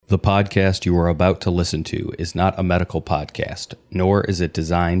The podcast you are about to listen to is not a medical podcast, nor is it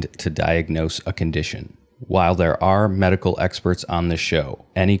designed to diagnose a condition. While there are medical experts on the show,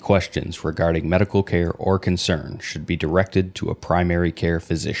 any questions regarding medical care or concern should be directed to a primary care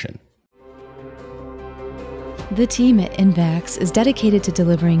physician. The team at INVAX is dedicated to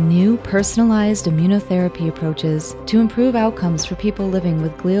delivering new, personalized immunotherapy approaches to improve outcomes for people living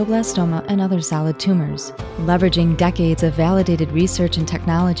with glioblastoma and other solid tumors. Leveraging decades of validated research and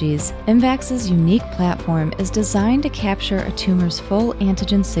technologies, INVAX's unique platform is designed to capture a tumor's full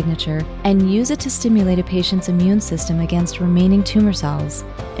antigen signature and use it to stimulate a patient's immune system against remaining tumor cells.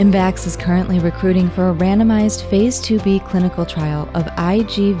 INVAX is currently recruiting for a randomized Phase 2b clinical trial of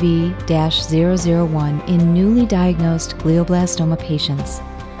IGV-001 in newly diagnosed glioblastoma patients.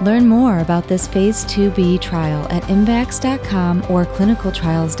 Learn more about this Phase 2b trial at invax.com or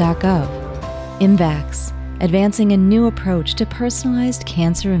clinicaltrials.gov. INVAX, advancing a new approach to personalized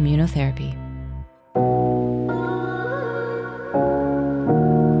cancer immunotherapy.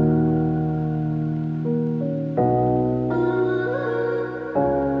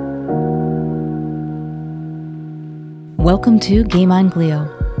 Welcome to Game on Glio,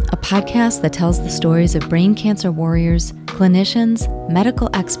 a podcast that tells the stories of brain cancer warriors, clinicians, medical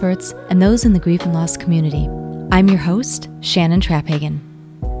experts, and those in the grief and loss community. I'm your host, Shannon Traphagen.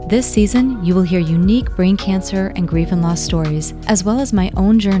 This season, you will hear unique brain cancer and grief and loss stories, as well as my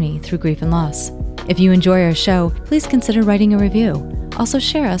own journey through grief and loss. If you enjoy our show, please consider writing a review. Also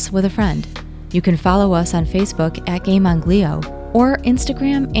share us with a friend. You can follow us on Facebook at Game on Glio or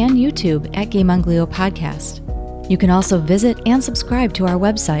Instagram and YouTube at Game on Glio Podcast. You can also visit and subscribe to our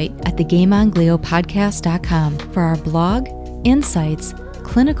website at thegameongliopodcast.com for our blog, insights,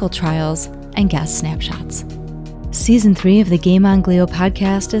 clinical trials, and guest snapshots. Season 3 of the Game on Glio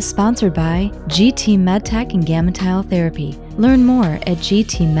podcast is sponsored by GT MedTech and GammaTile Therapy. Learn more at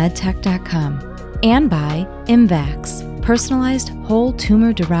gtmedtech.com. And by INVAX, personalized whole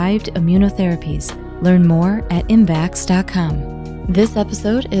tumor-derived immunotherapies. Learn more at invax.com. This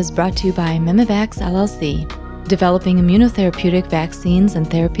episode is brought to you by Mimivax LLC, developing immunotherapeutic vaccines and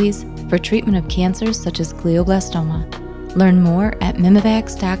therapies for treatment of cancers such as glioblastoma. Learn more at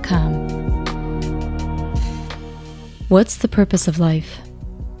mimivax.com. What's the purpose of life?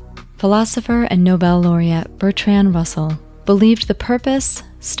 Philosopher and Nobel laureate Bertrand Russell believed the purpose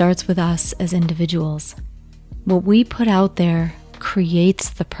starts with us as individuals. What we put out there creates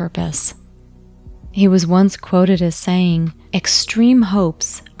the purpose. He was once quoted as saying, "Extreme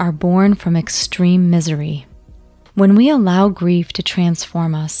hopes are born from extreme misery." When we allow grief to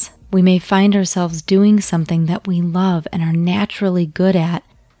transform us, we may find ourselves doing something that we love and are naturally good at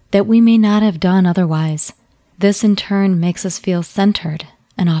that we may not have done otherwise. This in turn makes us feel centered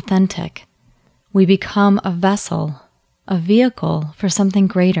and authentic. We become a vessel, a vehicle for something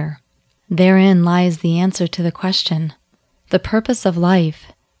greater. Therein lies the answer to the question. The purpose of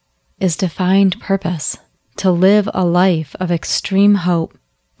life is to find purpose, to live a life of extreme hope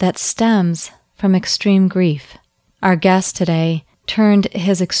that stems from extreme grief. Our guest today turned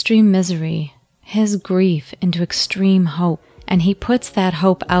his extreme misery, his grief, into extreme hope, and he puts that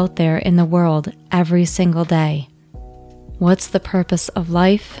hope out there in the world every single day. What's the purpose of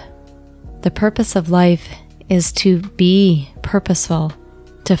life? The purpose of life is to be purposeful,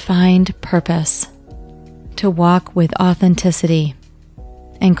 to find purpose, to walk with authenticity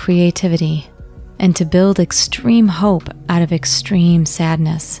and creativity, and to build extreme hope out of extreme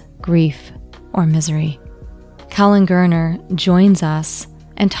sadness, grief, or misery. Colin Gerner joins us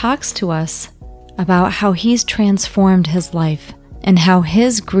and talks to us about how he's transformed his life and how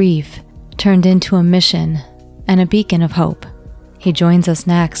his grief turned into a mission and a beacon of hope. He joins us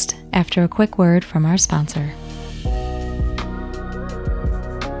next after a quick word from our sponsor.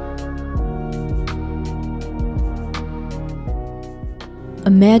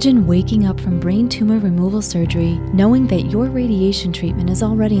 Imagine waking up from brain tumor removal surgery knowing that your radiation treatment is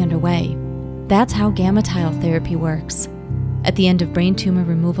already underway. That's how GammaTile therapy works. At the end of brain tumor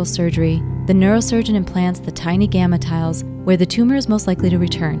removal surgery, the neurosurgeon implants the tiny GammaTiles where the tumor is most likely to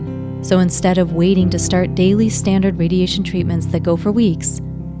return. So instead of waiting to start daily standard radiation treatments that go for weeks,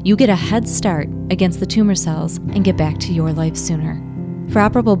 you get a head start against the tumor cells and get back to your life sooner. For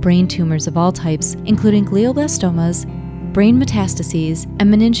operable brain tumors of all types, including glioblastomas, brain metastases,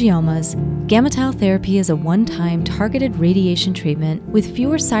 and meningiomas, GammaTile therapy is a one-time targeted radiation treatment with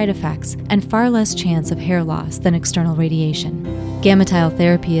fewer side effects and far less chance of hair loss than external radiation. GammaTile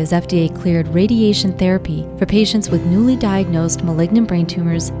therapy is FDA-cleared radiation therapy for patients with newly diagnosed malignant brain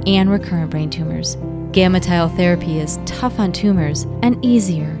tumors and recurrent brain tumors. GammaTile therapy is tough on tumors and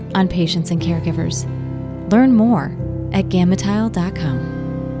easier on patients and caregivers. Learn more at gammatile.com.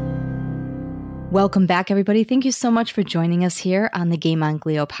 Welcome back, everybody. Thank you so much for joining us here on the Game on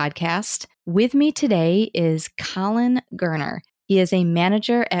Glio podcast. With me today is Colin Gerner. He is a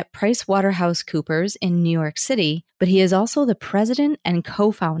manager at PricewaterhouseCoopers in New York City, but he is also the president and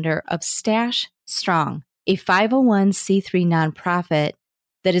co-founder of StacheStrong, a 501c3 nonprofit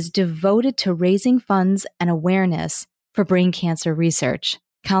that is devoted to raising funds and awareness for brain cancer research.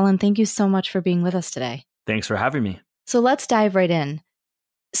 Colin, thank you so much for being with us today. Thanks for having me. So let's dive right in.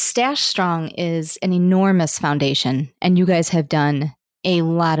 StacheStrong is an enormous foundation, and you guys have done a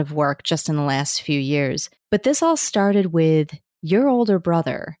lot of work just in the last few years. But this all started with your older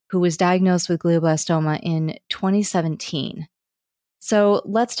brother, who was diagnosed with glioblastoma in 2017. So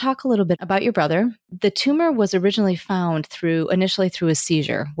let's talk a little bit about your brother. The tumor was originally found initially through a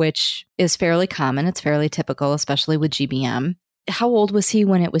seizure, which is fairly common. It's fairly typical, especially with GBM. How old was he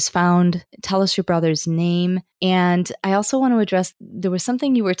when it was found? Tell us your brother's name. And I also want to address, there was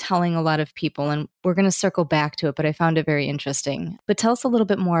something you were telling a lot of people, and we're going to circle back to it, but I found it very interesting. But tell us a little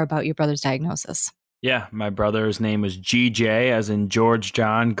bit more about your brother's diagnosis. Yeah, my brother's name was GJ, as in George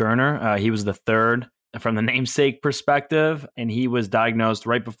John Gerner. He was the third from the namesake perspective, and he was diagnosed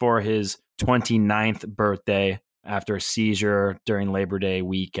right before his 29th birthday after a seizure during Labor Day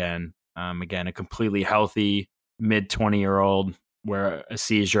weekend. Again, a completely healthy mid-20-year-old where a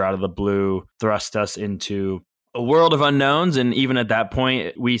seizure out of the blue thrust us into a world of unknowns. And even at that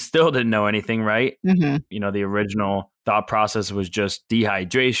point, we still didn't know anything, right? Mm-hmm. You know, the original thought process was just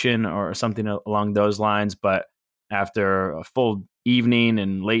dehydration or something along those lines. But after a full evening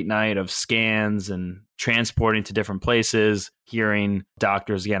and late night of scans and transporting to different places, hearing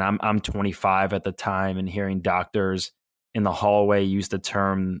doctors, again, I'm 25 at the time, and hearing doctors in the hallway use the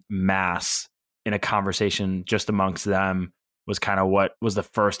term mass in a conversation just amongst them was kind of what was the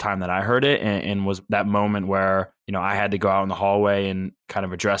first time that I heard it, and was that moment where, you know, I had to go out in the hallway and kind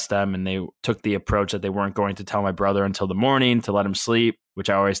of address them, and they took the approach that they weren't going to tell my brother until the morning to let him sleep,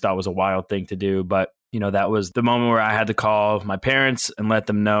 which I always thought was a wild thing to do. But, you know, that was the moment where I had to call my parents and let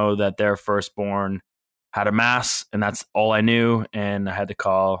them know that their firstborn had a mass, and that's all I knew. And I had to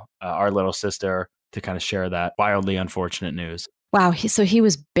call our little sister to kind of share that wildly unfortunate news. Wow. So he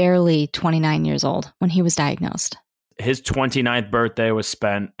was barely 29 years old when he was diagnosed. His 29th birthday was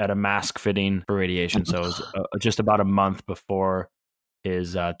spent at a mask fitting for radiation. So it was just about a month before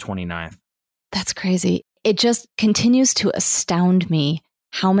his 29th. That's crazy. It just continues to astound me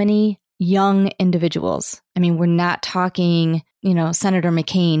how many young individuals. I mean, we're not talking, you know, Senator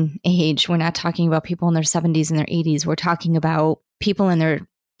McCain age. We're not talking about people in their 70s and their 80s. We're talking about people in their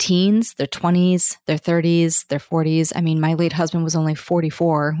teens, their 20s, their 30s, their 40s. I mean, my late husband was only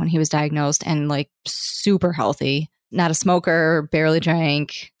 44 when he was diagnosed, and like super healthy, not a smoker, barely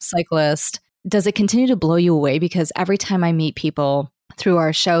drank, cyclist. Does it continue to blow you away? Because every time I meet people through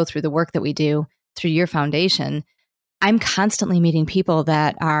our show, through the work that we do, through your foundation, I'm constantly meeting people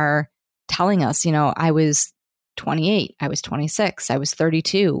that are telling us, you know, I was 28, I was 26, I was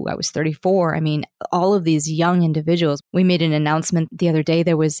 32, I was 34. I mean, all of these young individuals. We made an announcement the other day.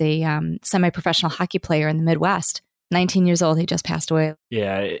 There was a semi-professional hockey player in the Midwest, 19 years old. He just passed away.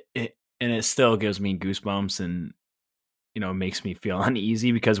 Yeah, and it still gives me goosebumps, and, you know, makes me feel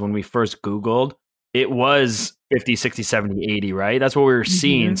uneasy, because when we first Googled, it was 50, 60, 70, 80, right? That's what we were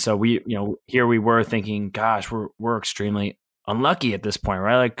seeing. Mm-hmm. So we, you know, here we were thinking, gosh, we're extremely unlucky at this point,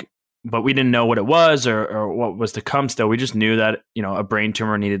 right? Like, but we didn't know what it was or what was to come still. We just knew that, you know, a brain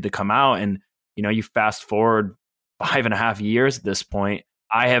tumor needed to come out. And, you know, you fast forward 5.5 years at this point,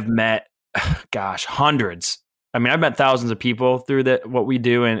 I have met, gosh, hundreds. I mean, I've met thousands of people through what we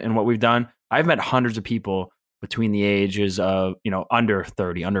do and what we've done. I've met hundreds of people between the ages of, you know, under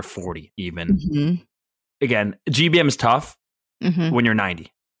 30, under 40 even. Mm-hmm. Again, GBM is tough when you're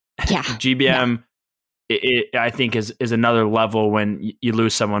 90. Yeah. GBM... Yeah. It, I think, is another level when you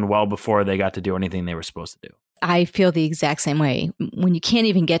lose someone well before they got to do anything they were supposed to do. I feel the exact same way. When you can't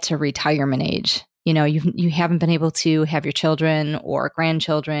even get to retirement age, you know, you haven't been able to have your children or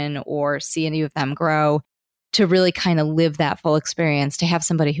grandchildren or see any of them grow, to really kind of live that full experience, to have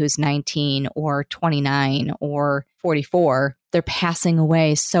somebody who's 19 or 29 or 44, they're passing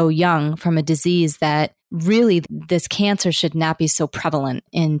away so young from a disease that really this cancer should not be so prevalent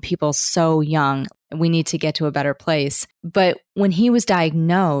in people so young. We need to get to a better place. But when he was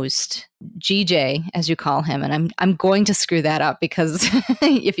diagnosed, GJ, as you call him, and I'm going to screw that up because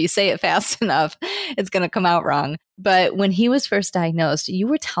if you say it fast enough, it's going to come out wrong. But when he was first diagnosed, you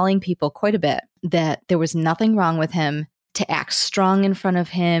were telling people quite a bit that there was nothing wrong with him, to act strong in front of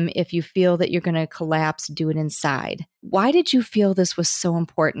him. If you feel that you're going to collapse, do it inside. Why did you feel this was so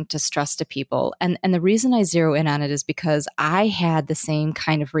important to stress to people? And the reason I zero in on it is because I had the same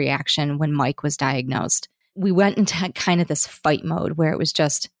kind of reaction when Mike was diagnosed. We went into kind of this fight mode where it was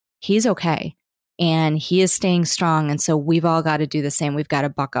just, he's okay. And he is staying strong. And so we've all got to do the same. We've got to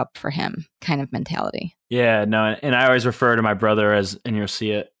buck up for him kind of mentality. Yeah, no. And I always refer to my brother as, and you'll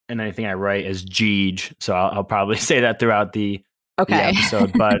see it in anything I write, as Jeej. So I'll probably say that throughout the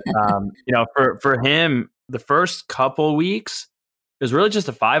episode. But, for him, the first couple weeks, it was really just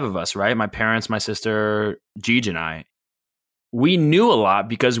the five of us, right? My parents, my sister, Jeej, and I. We knew a lot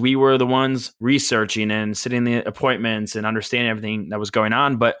because we were the ones researching and sitting in the appointments and understanding everything that was going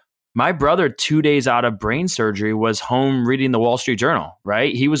on. But my brother, 2 days out of brain surgery, was home reading the Wall Street Journal,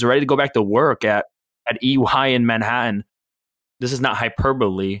 right? He was ready to go back to work at EY in Manhattan. This is not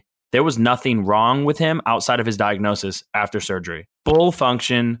hyperbole. There was nothing wrong with him outside of his diagnosis after surgery. Full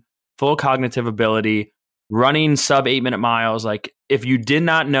function, full cognitive ability, running sub 8-minute miles. Like, if you did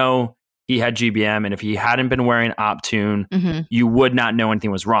not know he had GBM and if he hadn't been wearing Optune, you would not know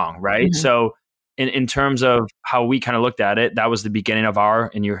anything was wrong, right? So in terms of how we kind of looked at it, that was the beginning of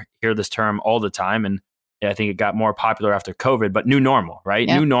and you hear this term all the time, and I think it got more popular after COVID, but new normal, right?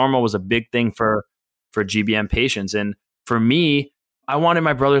 Yep. New normal was a big thing for GBM patients. And for me, I wanted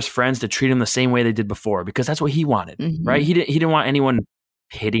my brother's friends to treat him the same way they did before, because that's what he wanted, right? He didn't want anyone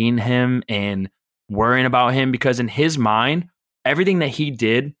pitying him and worrying about him, because in his mind, everything that he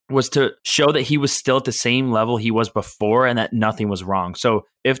did was to show that he was still at the same level he was before and that nothing was wrong. So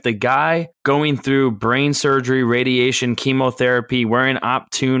if the guy going through brain surgery, radiation, chemotherapy, wearing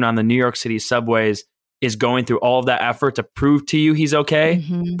Optune on the New York City subways is going through all of that effort to prove to you he's okay,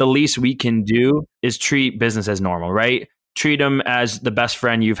 the least we can do is treat business as normal, right? Treat him as the best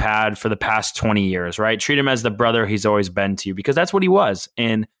friend you've had for the past 20 years, right? Treat him as the brother he's always been to you, because that's what he was.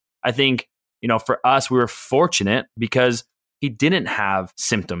 And I think, for us, we were fortunate because he didn't have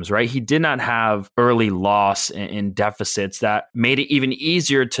symptoms, right? He did not have early loss and deficits that made it even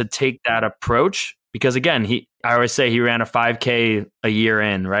easier to take that approach. Because again, I always say he ran a 5K a year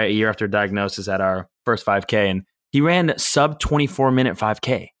in, right? A year after diagnosis at our first 5K. And he ran sub 24-minute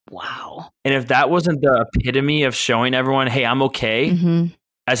 5K. Wow. And if that wasn't the epitome of showing everyone, hey, I'm okay,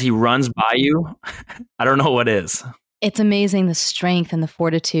 as he runs by you, I don't know what is. It's amazing, the strength and the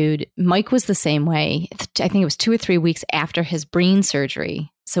fortitude. Mike was the same way. I think it was 2 or 3 weeks after his brain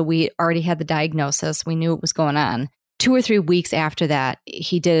surgery. So we already had the diagnosis. We knew what was going on. 2 or 3 weeks after that,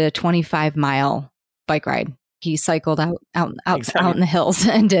 he did a 25-mile bike ride. He cycled out in the hills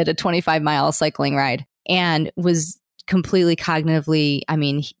and did a 25-mile cycling ride, and was completely cognitively,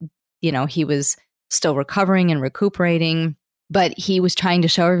 he was still recovering and recuperating, but he was trying to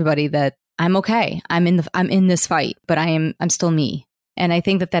show everybody that I'm okay. I'm in this fight, but I'm still me. And I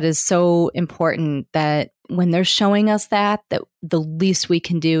think that is so important, that when they're showing us that the least we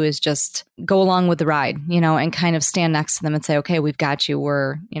can do is just go along with the ride, and kind of stand next to them and say, okay, we've got you.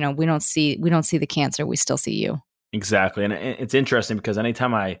 We don't see the cancer. We still see you. Exactly. And it's interesting because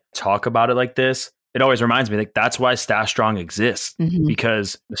anytime I talk about it like this, it always reminds me, like, that's why StacheStrong exists,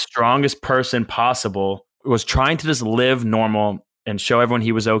 because the strongest person possible was trying to just live normal and show everyone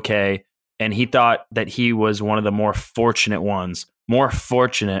he was okay. And he thought that he was one of the more fortunate ones, more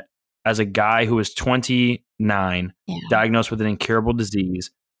fortunate as a guy who was 29, diagnosed with an incurable disease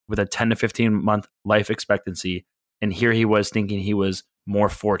with a 10 to 15 month life expectancy. And here he was thinking he was more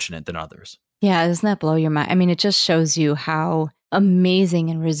fortunate than others. Yeah, doesn't that blow your mind? I mean, it just shows you how amazing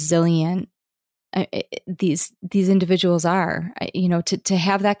and resilient these individuals are. To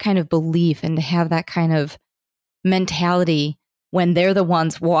have that kind of belief and to have that kind of mentality when they're the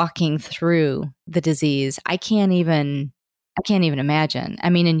ones walking through the disease, I can't even imagine. I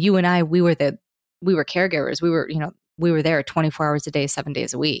mean, and you and I, we were caregivers. We were there 24 hours a day, 7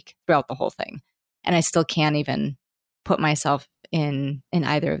 days a week throughout the whole thing. And I still can't even put myself in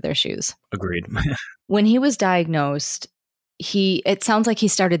either of their shoes. Agreed. When he was diagnosed, it sounds like he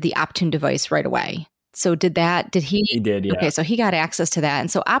started the Optune device right away. So did he? He did, yeah. Okay, so he got access to that. And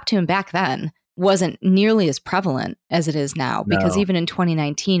so Optune back then wasn't nearly as prevalent as it is now, because even in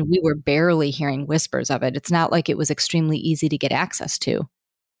 2019, we were barely hearing whispers of it. It's not like it was extremely easy to get access to.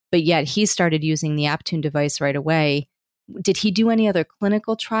 But yet he started using the Optune device right away. Did he do any other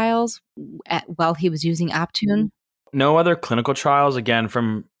clinical trials while he was using Optune? No other clinical trials. Again,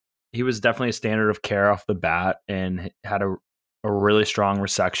 he was definitely a standard of care off the bat and had a really strong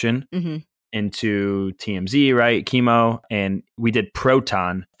resection into TMZ, right? Chemo. And we did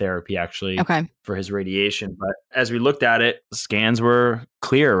proton therapy actually for his radiation. But as we looked at it, scans were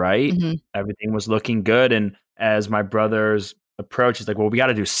clear, right? Everything was looking good. And as my brother's approach is like, well, we got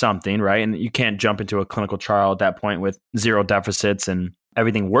to do something, right? And you can't jump into a clinical trial at that point with zero deficits and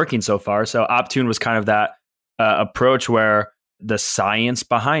everything working so far. So Optune was kind of that approach where the science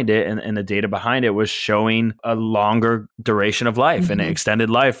behind it and the data behind it was showing a longer duration of life and an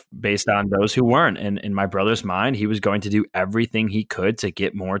extended life based on those who weren't. And in my brother's mind, he was going to do everything he could to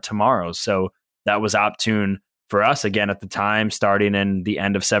get more tomorrows. So that was Optune for us. Again, at the time, starting in the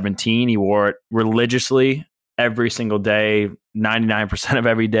end of 17, he wore it religiously every single day, 99% of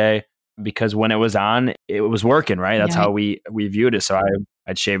every day, because when it was on, it was working, right? That's how we viewed it. So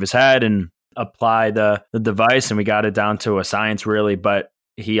I'd shave his head and apply the device, and we got it down to a science, really. But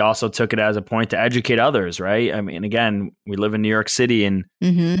he also took it as a point to educate others, right? I mean, again, we live in New York City, and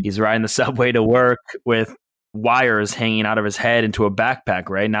he's riding the subway to work with wires hanging out of his head into a backpack,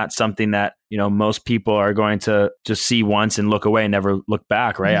 right? Not something that, most people are going to just see once and look away and never look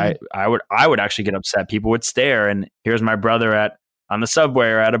back, right? I would actually get upset. People would stare, and here's my brother on the subway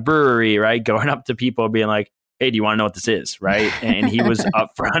or at a brewery, right? Going up to people being like, hey, do you want to know what this is? Right. And he was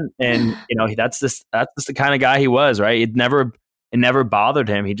upfront, and, that's just the kind of guy he was, right? It never bothered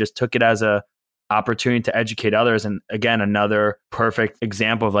him. He just took it as a opportunity to educate others. And again, another perfect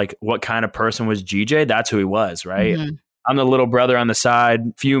example of like, what kind of person was GJ? That's who he was, right? I'm the little brother on the side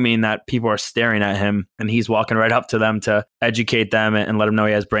fuming that people are staring at him, and he's walking right up to them to educate them and let him know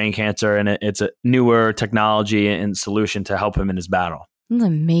he has brain cancer. And it's a newer technology and solution to help him in his battle. That's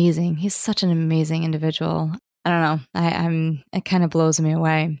amazing. He's such an amazing individual. I don't know. It kind of blows me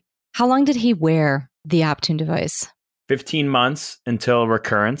away. How long did he wear the Optune device? 15 months until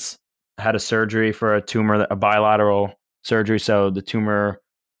recurrence. I had a surgery for a tumor, a bilateral surgery. So the tumor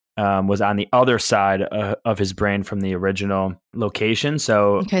was on the other side of his brain from the original location.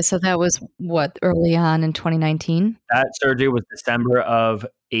 So that was what, early on in 2019? That surgery was December of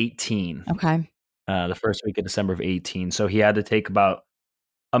 18. Okay. The first week of December of 18. So he had to take about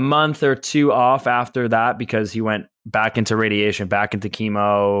a month or two off after that because he went back into radiation, back into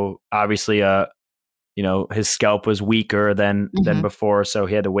chemo. Obviously, his scalp was weaker than before, so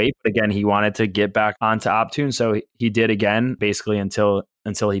he had to wait. But again, he wanted to get back onto Optune, so he did again, basically until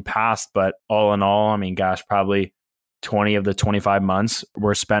he passed. But all in all, I mean, gosh, probably 20 of the 25 months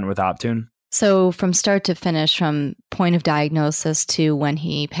were spent with Optune. So from start to finish, from point of diagnosis to when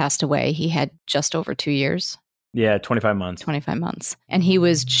he passed away, he had just over 2 years. Yeah, 25 months. 25 months. And he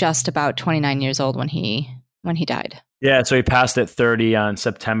was just about 29 years old when he died. Yeah, so he passed at 30 on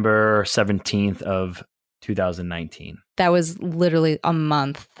September 17th of 2019. That was literally a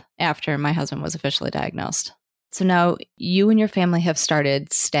month after my husband was officially diagnosed. So now you and your family have started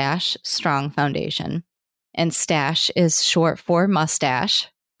StacheStrong Foundation. And Stache is short for mustache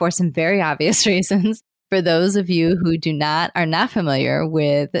for some very obvious reasons. For those of you who are not familiar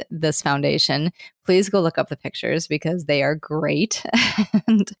with this foundation, please go look up the pictures because they are great.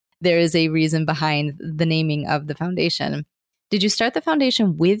 And there is a reason behind the naming of the foundation. Did you start the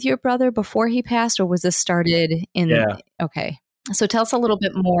foundation with your brother before he passed, or was this started in? Yeah. Okay. So tell us a little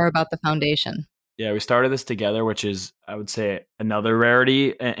bit more about the foundation. Yeah, we started this together, which is, I would say, another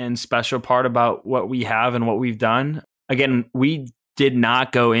rarity and special part about what we have and what we've done. Again, we did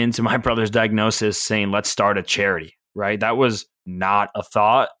not go into my brother's diagnosis saying, let's start a charity, right? That was not a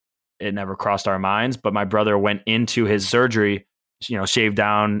thought. It never crossed our minds. But my brother went into his surgery, shaved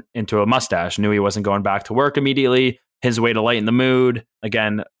down into a mustache, knew he wasn't going back to work immediately, his way to lighten the mood.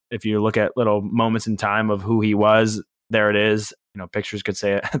 Again, if you look at little moments in time of who he was, there it is. Pictures could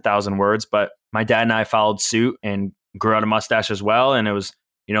say 1,000 words, but my dad and I followed suit and grew out a mustache as well. And it was,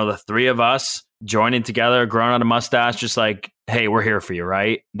 the three of us joining together, growing out a mustache, just like, hey, we're here for you,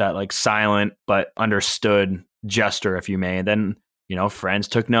 right? That like silent but understood gesture, if you may. And then, friends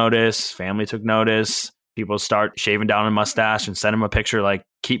took notice, family took notice. People start shaving down a mustache and send him a picture like,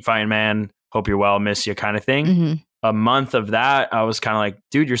 keep fighting, man. Hope you're well, miss you kind of thing. A month of that, I was kind of like,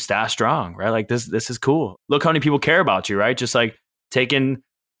 dude, you're StacheStrong, right? Like this is cool. Look how many people care about you, right? Just like taking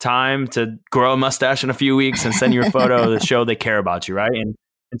time to grow a mustache in a few weeks and send you a photo to show they care about you, right? And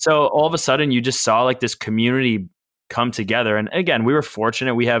so all of a sudden you just saw like this community come together. And again, we were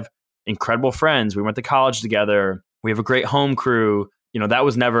fortunate. We have incredible friends. We went to college together. We have a great home crew. That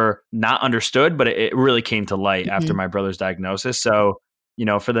was never not understood, but it really came to light after my brother's diagnosis. So,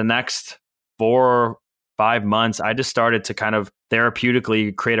 for the next 4 or 5 months, I just started to kind of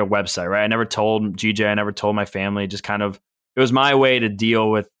therapeutically create a website, right? I never told GJ, I never told my family, just kind of, it was my way to deal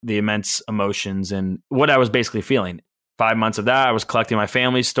with the immense emotions and what I was basically feeling. 5 months of that, I was collecting my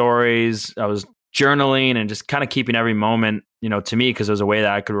family stories. I was journaling and just kind of keeping every moment, to me, because it was a way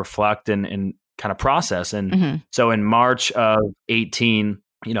that I could reflect and kind of process. And so in March of 18,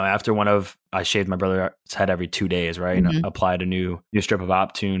 after I shaved my brother's head every 2 days, right? And applied a new strip of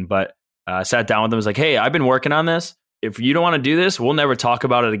Optune. But I sat down with him, was like, hey, I've been working on this. If you don't want to do this, we'll never talk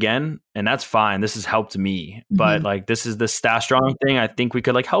about it again. And that's fine. This has helped me. But like, this is the StacheStrong thing. I think we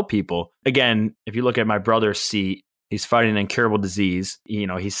could like help people. Again, if you look at my brother's seat, he's fighting an incurable disease.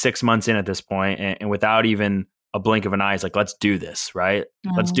 He's 6 months in at this point, and without even a blink of an eye, he's like, let's do this, right?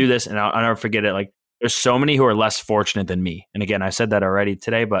 Let's do this. And I'll never forget it. Like, there's so many who are less fortunate than me. And again, I said that already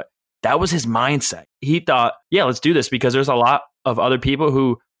today, but that was his mindset. He thought, yeah, let's do this because there's a lot of other people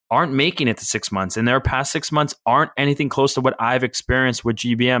who aren't making it to 6 months, and their past 6 months aren't anything close to what I've experienced with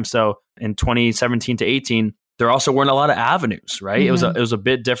GBM. So in 2017 to 18, there also weren't a lot of avenues, right? It was a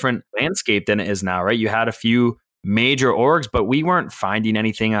bit different landscape than it is now, right? You had a few major orgs, but we weren't finding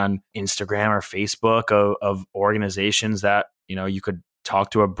anything on Instagram or Facebook of organizations that, you could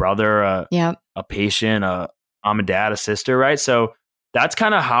talk to a brother, a patient, a mom and dad, a sister, right? So that's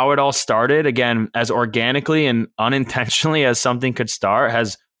kind of how it all started. Again, as organically and unintentionally as something could start,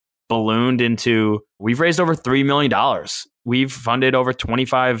 has ballooned into, we've raised over $3 million. We've funded over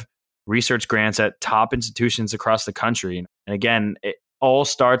 25 research grants at top institutions across the country. And again, it all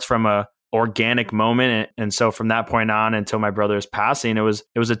starts from a organic moment. And so from that point on until my brother's passing, it was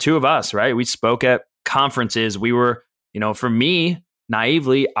the two of us, right? We spoke at conferences. We were, for me,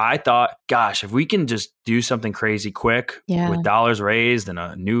 naively, I thought, gosh, if we can just do something crazy quick with dollars raised and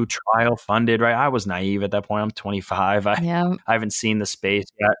a new trial funded, right? I was naive at that point. I'm 25. I haven't seen the space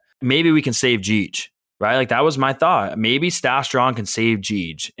yet. Maybe we can save Jeej, right? Like, that was my thought. Maybe StacheStrong can save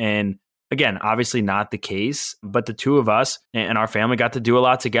Jeej. And again, obviously not the case, but the two of us and our family got to do a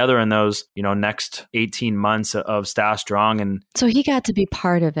lot together in those, next 18 months of StacheStrong. And so he got to be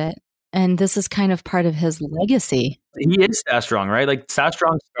part of it. And this is kind of part of his legacy. He is StacheStrong, right? Like,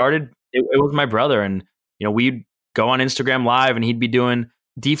 StacheStrong started, it was my brother. And, we'd go on Instagram Live and he'd be doing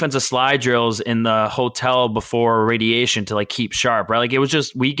defensive slide drills in the hotel before radiation to like keep sharp, right? Like, it was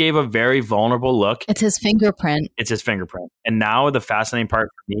just, we gave a very vulnerable look. It's his fingerprint. And now the fascinating part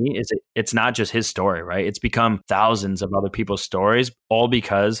for me is it's not just his story, right? It's become thousands of other people's stories, all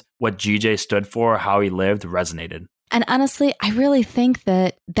because what GJ stood for, how he lived, resonated. And honestly, I really think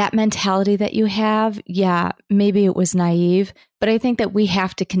that mentality that you have, maybe it was naive, but I think that we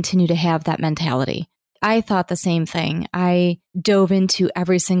have to continue to have that mentality. I thought the same thing. I dove into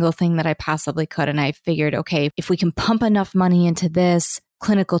every single thing that I possibly could. And I figured, okay, if we can pump enough money into this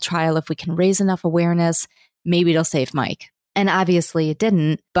clinical trial, if we can raise enough awareness, maybe it'll save Mike. And obviously it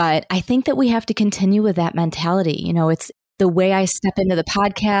didn't. But I think that we have to continue with that mentality. It's the way I step into the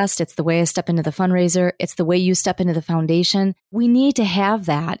podcast. It's the way I step into the fundraiser. It's the way you step into the foundation. We need to have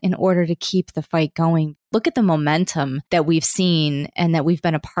that in order to keep the fight going. Look at the momentum that we've seen and that we've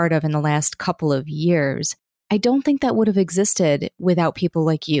been a part of in the last couple of years. I don't think that would have existed without people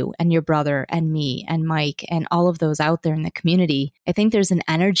like you and your brother and me and Mike and all of those out there in the community. I think there's an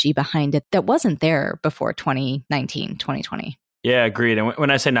energy behind it that wasn't there before 2019, 2020. Yeah, agreed. And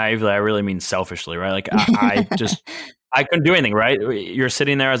when I say naively, I really mean selfishly, right? Like, I couldn't do anything, right? You're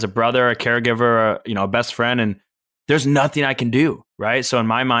sitting there as a brother, a caregiver, a best friend, and there's nothing I can do, right? So in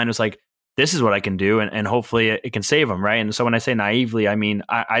my mind, it was like, this is what I can do, and hopefully it can save him, right? And so when I say naively, I mean,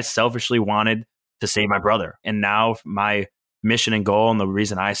 I selfishly wanted to save my brother. And now my mission and goal, and the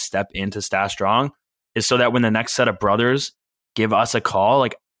reason I step into StacheStrong, is so that when the next set of brothers give us a call,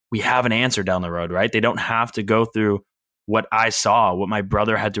 like, we have an answer down the road, right? They don't have to go through what I saw, what my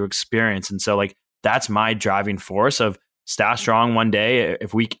brother had to experience. And so, like, that's my driving force of StacheStrong. One day,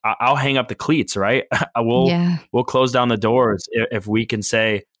 I'll hang up the cleats, right? We'll close down the doors if we can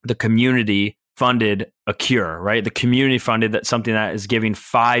say the community funded a cure, right? The community funded something that is giving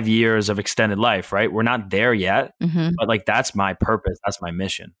 5 years of extended life, right? We're not there yet, but like, that's my purpose. That's my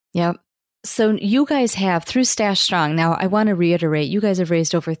mission. Yep. So you guys have, through StacheStrong, now I want to reiterate, you guys have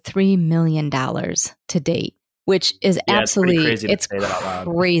raised over $3 million to date, which is absolutely, it's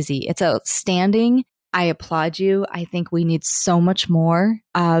crazy. It's outstanding. I applaud you. I think we need so much more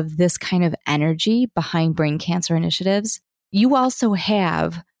of this kind of energy behind brain cancer initiatives. You also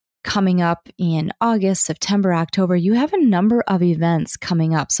have, coming up in August, September, October, you have a number of events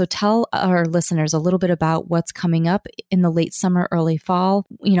coming up. So tell our listeners a little bit about what's coming up in the late summer, early fall,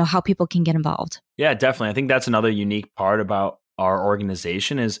 how people can get involved. Yeah, definitely. I think that's another unique part about our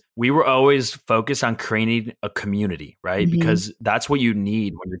organization is we were always focused on creating a community, right? Because that's what you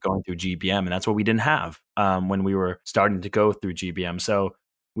need when you're going through GBM. And that's what we didn't have when we were starting to go through GBM. So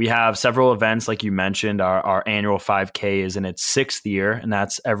we have several events, like you mentioned. Our annual 5K is in its 6th year, and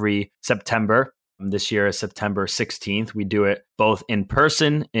that's every September. This year is September 16th. We do it both in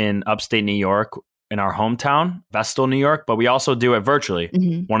person in upstate New York in our hometown, Vestal, New York, but we also do it virtually.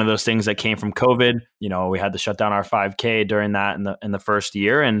 Mm-hmm. One of those things that came from COVID, we had to shut down our 5K during that in the first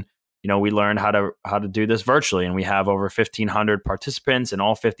year. And, we learned how to do this virtually. And we have over 1,500 participants in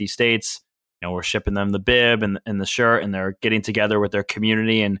all 50 states. We're shipping them the bib and the shirt, and they're getting together with their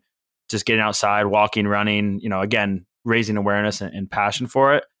community and just getting outside, walking, running, again, raising awareness and passion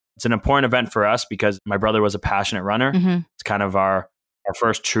for it. It's an important event for us because my brother was a passionate runner. Mm-hmm. It's kind of our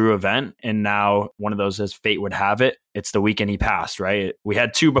first true event. And now one of those, as fate would have it, it's the weekend he passed, right? We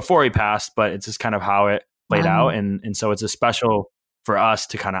had two before he passed, but it's just kind of how it played out. And so it's a special for us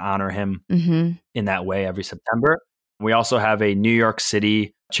to kind of honor him Mm-hmm. in that way every September. We also have a New York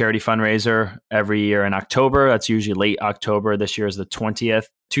City charity fundraiser every year in October. That's usually late October. This year is the 20th,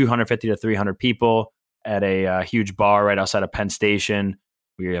 250 to 300 people at a huge bar right outside of Penn Station.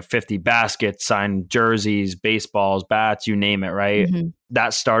 We have 50 baskets, signed jerseys, baseballs, bats, you name it, right? Mm-hmm.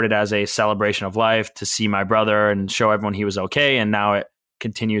 That started as a celebration of life to see my brother and show everyone he was okay. And now it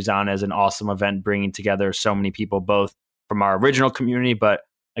continues on as an awesome event, bringing together so many people, both from our original community, but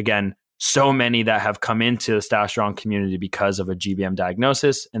again, so many that have come into the StacheStrong community because of a GBM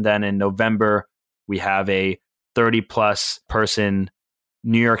diagnosis. And then in November, we have a 30 plus person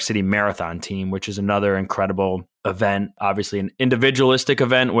New York City marathon team, which is another incredible event, obviously an individualistic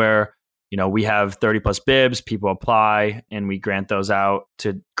event where, we have 30 plus bibs, people apply and we grant those out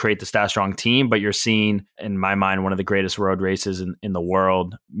to create the StacheStrong team. But you're seeing, in my mind, one of the greatest road races in the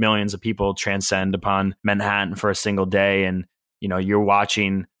world. Millions of people transcend upon Manhattan for a single day. And, you're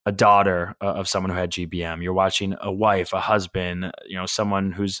watching a daughter of someone who had GBM. You're watching a wife, a husband,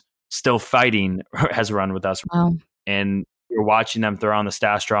 someone who's still fighting has run with us. Wow. And you're watching them throw on the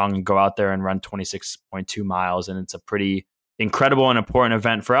StacheStrong and go out there and run 26.2 miles. And it's a pretty incredible and important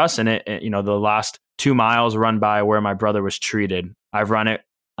event for us. And the last 2 miles run by where my brother was treated. I ran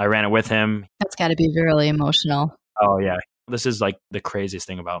it with him. That's got to be really emotional. Oh yeah. This is like the craziest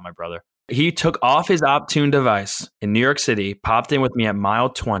thing about my brother. He took off his Optune device in New York City, popped in with me at mile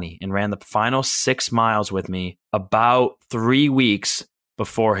 20 and ran the final 6 miles with me about 3 weeks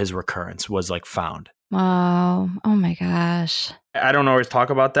before his recurrence was found. Wow. Oh my gosh. I don't always talk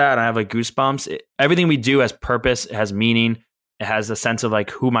about that. I have goosebumps. Everything we do has purpose, it has meaning. It has a sense of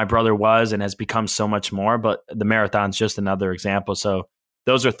who my brother was and has become so much more. But the marathon's just another example. So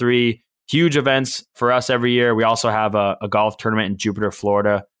those are 3 huge events for us every year. We also have a golf tournament in Jupiter,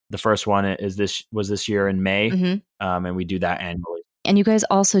 Florida. The first one was this year in May, Mm-hmm. and we do that annually. And you guys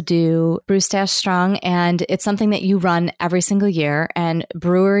also do Brew StacheStrong, and it's something that you run every single year. And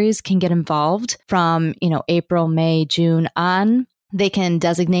breweries can get involved from April, May, June on. They can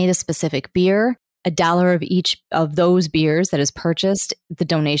designate a specific beer. $1 of each of those beers that is purchased, the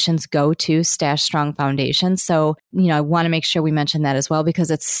donations go to StacheStrong Foundation. So, I want to make sure we mention that as well,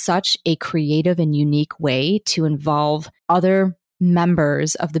 because it's such a creative and unique way to involve other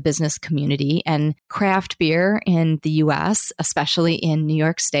members of the business community and craft beer in the US, especially in New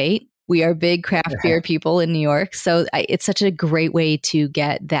York State. We are big craft beer people in New York. So it's such a great way to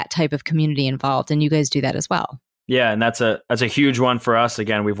get that type of community involved. And you guys do that as well. Yeah, and that's a huge one for us.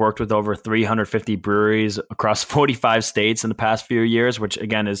 Again, we've worked with over 350 breweries across 45 states in the past few years, which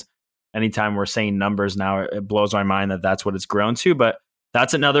again is, anytime we're saying numbers now, it blows my mind that that's what it's grown to. But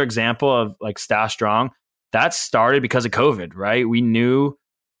that's another example of StacheStrong. That started because of COVID, right? We knew,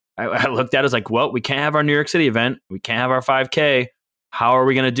 I looked at it as well, we can't have our New York City event. We can't have our 5K. How are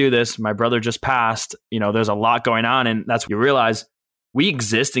we going to do this? My brother just passed. There's a lot going on. And that's when you realize we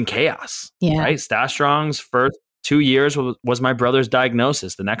exist in chaos, right? StacheStrong's first 2 years was my brother's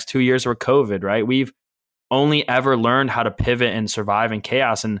diagnosis. The next 2 years were COVID, right? We've only ever learned how to pivot and survive in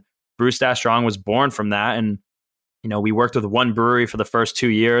chaos. And Brew StacheStrong was born from that. And, we worked with one brewery for the first 2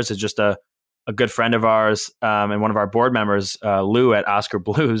 years. It's just a good friend of ours and one of our board members, Lou at Oscar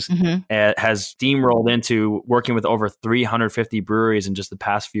Blues, has steamrolled into working with over 350 breweries in just the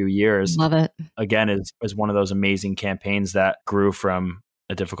past few years. Love it. Again, is one of those amazing campaigns that grew from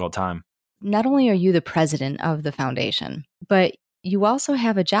a difficult time. Not only are you the president of the foundation, but you also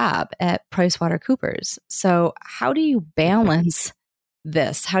have a job at PricewaterhouseCoopers. So how do you balance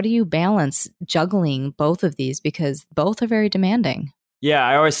this? How do you balance juggling both of these? Because both are very demanding. Yeah,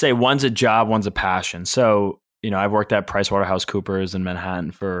 I always say one's a job, one's a passion. So, I've worked at PricewaterhouseCoopers in Manhattan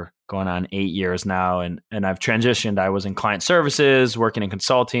for going on 8 years now. And I've transitioned. I was in client services, working in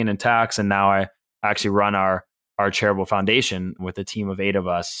consulting and tax. And now I actually run our charitable foundation with a team of 8 of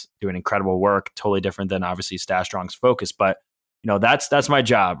us doing incredible work, totally different than obviously StacheStrong's focus. But, that's my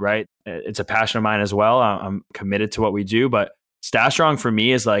job, right? It's a passion of mine as well. I'm committed to what we do. But StacheStrong for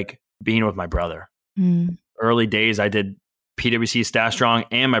me is being with my brother. Early days, I did PwC, StacheStrong,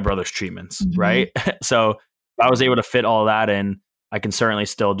 and my brother's treatments, right? So if I was able to fit all that in, I can certainly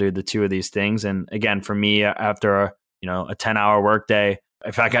still do the two of these things. And again, for me, after a 10-hour workday,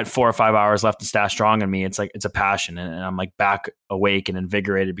 if I got 4 or 5 hours left to StacheStrong in me, it's like, it's a passion. And I'm like back awake and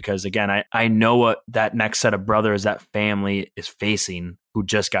invigorated because again, I know what that next set of brothers, that family is facing who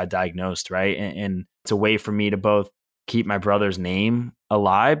just got diagnosed, right? And it's a way for me to both keep my brother's name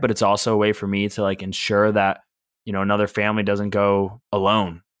alive, but it's also a way for me to like ensure that, another family doesn't go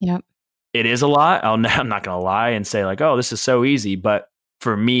alone. Yep. It is a lot. I'm not going to lie and say like, oh, this is so easy. But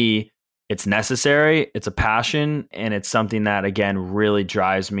for me, it's necessary. It's a passion. And it's something that, again, really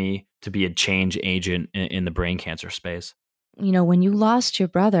drives me to be a change agent in the brain cancer space. When you lost your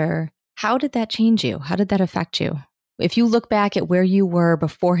brother, how did that change you? How did that affect you? If you look back at where you were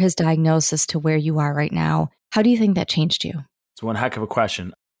before his diagnosis to where you are right now, how do you think that changed you? It's one heck of a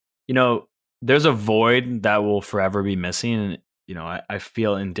question. There's a void that will forever be missing. And, I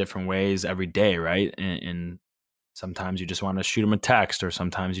feel in different ways every day, right? And sometimes you just want to shoot him a text, or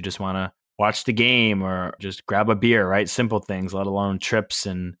sometimes you just want to watch the game or just grab a beer, right? Simple things, let alone trips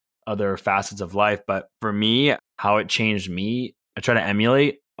and other facets of life. But for me, how it changed me, I try to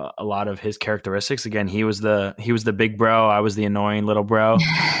emulate a lot of his characteristics. Again, he was the big bro. I was the annoying little bro.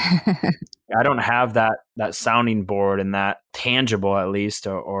 I don't have that sounding board and that tangible, at least,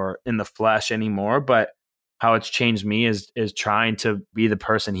 or in the flesh anymore. But how it's changed me is trying to be the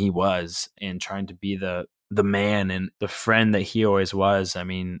person he was and trying to be the man and the friend that he always was. I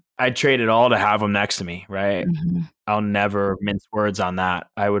mean, I'd trade it all to have him next to me, right? I'll never mince words on that.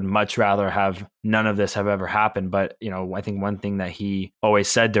 I would much rather have none of this have ever happened. But, I think one thing that he always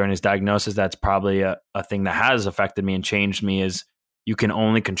said during his diagnosis, that's probably a thing that has affected me and changed me, is you can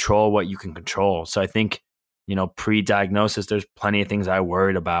only control what you can control. So I think, pre-diagnosis, there's plenty of things I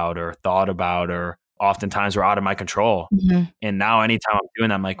worried about or thought about or oftentimes were out of my control. And now anytime I'm doing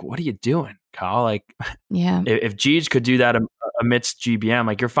that, I'm like, what are you doing, Kyle? Like, yeah, if G's could do that amidst GBM,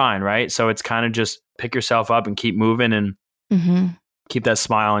 like, you're fine, right? So it's kind of just pick yourself up and keep moving and keep that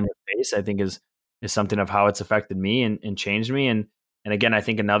smile on your face, I think is something of how it's affected me and changed me. And again, I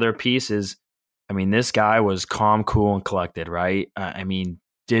think another piece is, this guy was calm, cool, and collected, right?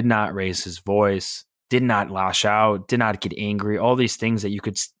 Did not raise his voice, did not lash out, did not get angry, all these things that you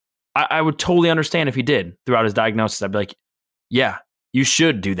could, I would totally understand if he did throughout his diagnosis. I'd be like, yeah, you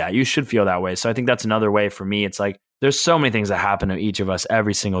should do that. You should feel that way. So I think that's another way for me. It's like, there's so many things that happen to each of us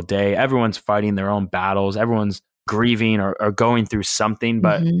every single day. Everyone's fighting their own battles. Everyone's grieving or going through something.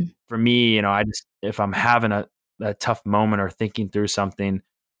 But for me, if I'm having a tough moment or thinking through something,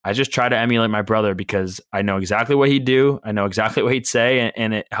 I just try to emulate my brother because I know exactly what he'd do. I know exactly what he'd say.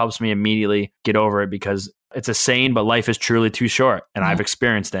 And it helps me immediately get over it because it's a saying, but life is truly too short. And I've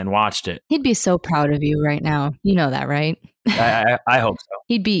experienced it and watched it. He'd be so proud of you right now. You know that, right? I hope so.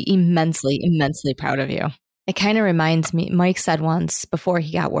 He'd be immensely, immensely proud of you. It kind of reminds me, Mike said once before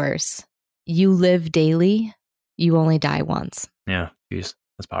he got worse, you live daily, you only die once. Yeah, geez,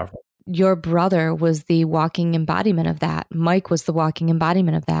 that's powerful. Your brother was the walking embodiment of that. Mike was the walking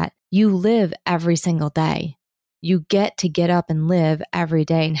embodiment of that. You live every single day. You get up and live every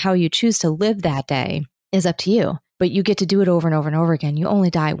day. And how you choose to live that day is up to you. But you get to do it over and over and over again. You only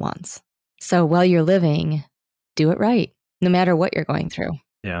die once. So while you're living, do it right, no matter what you're going through.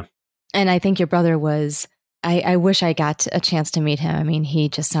 Yeah. And I think your brother was, I wish I got a chance to meet him. He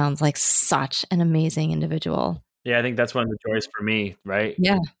just sounds like such an amazing individual. Yeah, I think that's one of the joys for me, right?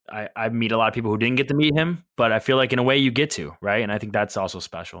 Yeah. I meet a lot of people who didn't get to meet him, but I feel like in a way you get to, right? And I think that's also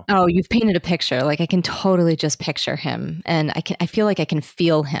special. Oh, you've painted a picture. Like I can totally just picture him. And I feel like I can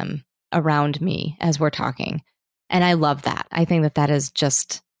feel him around me as we're talking. And I love that. I think that is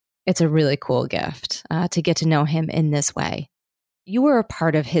just, it's a really cool gift to get to know him in this way. You were a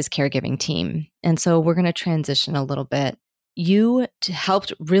part of his caregiving team. And so we're going to transition a little bit. You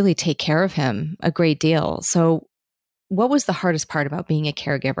helped really take care of him a great deal. So what was the hardest part about being a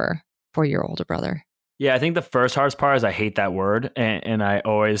caregiver for your older brother? Yeah, I think the first hardest part is I hate that word. And I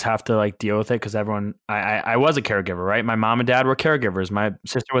always have to like deal with it because everyone, I was a caregiver, right? My mom and dad were caregivers. My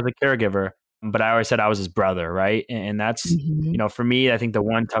sister was a caregiver, but I always said I was his brother, right? And that's, for me, I think the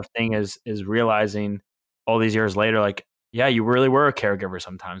one tough thing is realizing all these years later, like, yeah, you really were a caregiver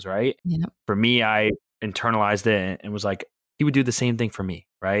sometimes, right? Yeah. For me, I internalized it and was like, he would do the same thing for me,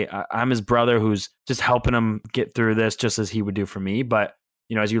 right? I'm his brother who's just helping him get through this just as he would do for me. But,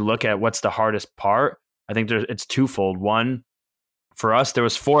 as you look at what's the hardest part, I think it's twofold. One, for us, there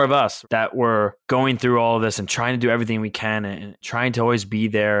was 4 of us that were going through all of this and trying to do everything we can and trying to always be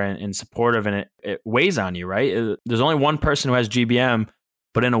there and supportive. And it weighs on you, right? There's only one person who has GBM,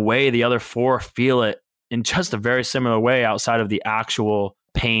 but in a way, the other 4 feel it in just a very similar way outside of the actual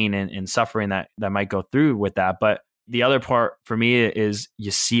pain and suffering that might go through with that. But the other part for me is you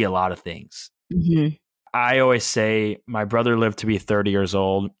see a lot of things. Mm-hmm. I always say my brother lived to be 30 years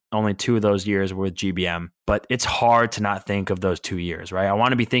old. Only 2 of those years were with GBM, but it's hard to not think of those 2 years, right? I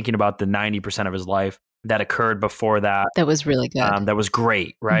want to be thinking about the 90% of his life that occurred before that. That was really good. That was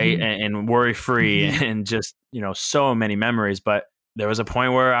great, right? Mm-hmm. And worry-free Mm-hmm. and just, so many memories. But there was a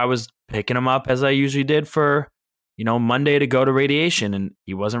point where I was picking him up as I usually did for, Monday to go to radiation, and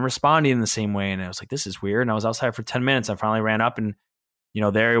he wasn't responding in the same way. And I was like, this is weird. And I was outside for 10 minutes. I finally ran up and,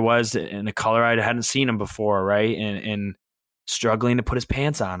 there he was in a color I hadn't seen him before, right? And struggling to put his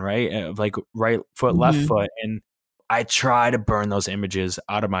pants on, right? Like right foot, left foot. And I try to burn those images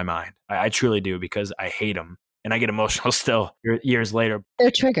out of my mind. I truly do, because I hate them. And I get emotional still years later.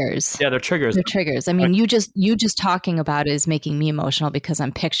 They're triggers. Yeah, they're triggers. They're triggers. I mean, you just talking about it is making me emotional because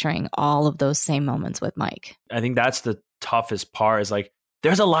I'm picturing all of those same moments with Mike. I think that's the toughest part, is like,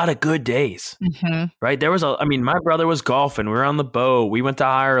 there's a lot of good days, right? There was my brother was golfing. We were on the boat. We went to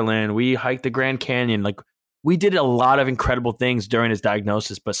Ireland. We hiked the Grand Canyon. Like, we did a lot of incredible things during his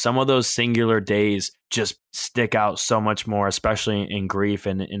diagnosis, but some of those singular days just stick out so much more, especially in grief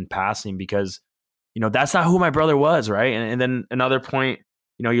and in passing, because, that's not who my brother was, right? And then another point,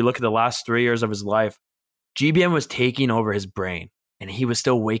 you look at the last 3 years of his life, GBM was taking over his brain, and he was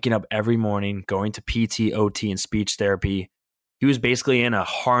still waking up every morning, going to PT, OT, and speech therapy. He was basically in a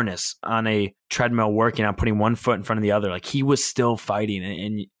harness on a treadmill working out, putting one foot in front of the other. Like, he was still fighting.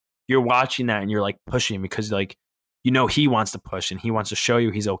 And you're watching that and you're like pushing, because like, he wants to push and he wants to show you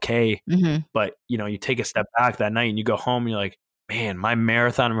he's okay. Mm-hmm. But, you take a step back that night and you go home and you're like, man, my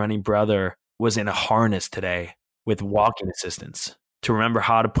marathon running brother was in a harness today with walking assistance to remember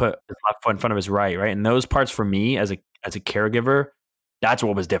how to put his left foot in front of his right. And those parts for me as a caregiver, that's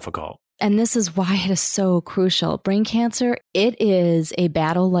what was difficult. And this is why it is so crucial. Brain cancer, it is a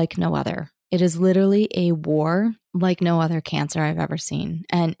battle like no other. It is literally a war like no other cancer I've ever seen.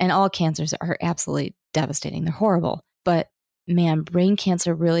 And all cancers are absolutely devastating. They're horrible. But man, brain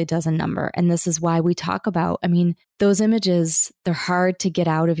cancer really does a number. And this is why we talk about, those images, they're hard to get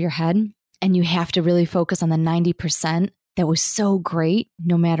out of your head. And you have to really focus on the 90% that was so great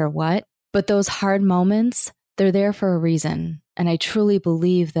no matter what. But those hard moments, they're there for a reason. And I truly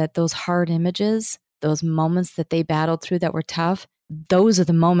believe that those hard images, those moments that they battled through that were tough, those are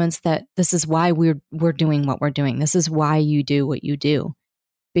the moments that this is why we're doing what we're doing. This is why you do what you do,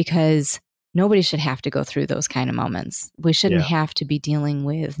 because nobody should have to go through those kind of moments. We shouldn't have to be dealing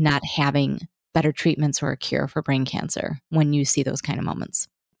with not having better treatments or a cure for brain cancer when you see those kind of moments.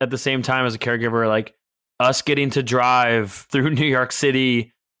 At the same time, as a caregiver, like us getting to drive through New York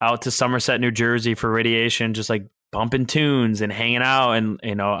City out to Somerset, New Jersey for radiation, just like bumping tunes and hanging out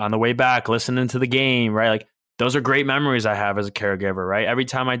and, on the way back, listening to the game, right? Like, those are great memories I have as a caregiver, right? Every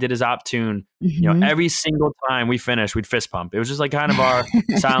time I did his op tune, every single time we finished, we'd fist pump. It was just like kind of our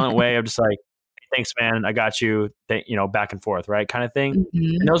silent way of just like, hey, thanks, man. I got you, back and forth, right? Kind of thing.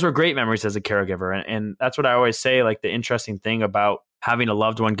 Mm-hmm. And those were great memories as a caregiver. And that's what I always say. Like, the interesting thing about having a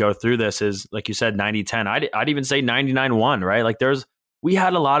loved one go through this is, like you said, 90-10. I'd even say 99-1, right? Like, we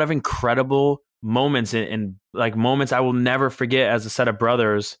had a lot of incredible moments and like moments I will never forget as a set of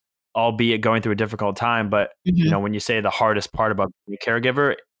brothers, albeit going through a difficult time. But, when you say the hardest part about being a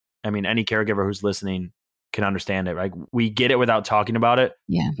caregiver, any caregiver who's listening can understand it, right? We get it without talking about it.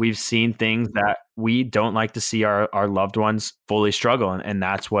 Yeah. We've seen things that we don't like to see our loved ones fully struggle. And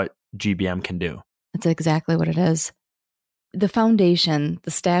that's what GBM can do. That's exactly what it is. The foundation,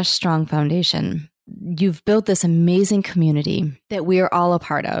 the StacheStrong Foundation, you've built this amazing community that we are all a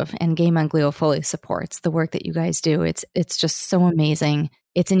part of, and Game on Glio fully supports the work that you guys do. It's just so amazing.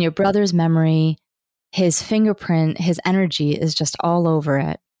 It's in your brother's memory. His fingerprint, his energy is just all over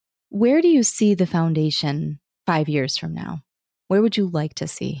it. Where do you see the foundation 5 years from now? Where would you like to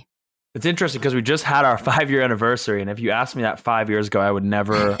see? It's interesting because we just had our 5-year anniversary. And if you asked me that 5 years ago, I would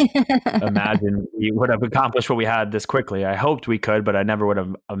never imagine we would have accomplished what we had this quickly. I hoped we could, but I never would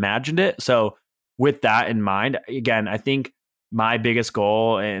have imagined it. So with that in mind, again, I think my biggest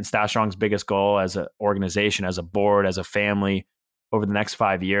goal and StacheStrong's biggest goal as an organization, as a board, as a family over the next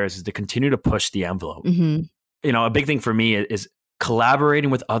 5 years is to continue to push the envelope. Mm-hmm. A big thing for me is collaborating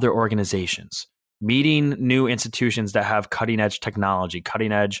with other organizations, meeting new institutions that have cutting edge technology,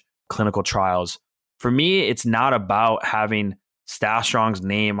 cutting edge clinical trials. For me, it's not about having StacheStrong's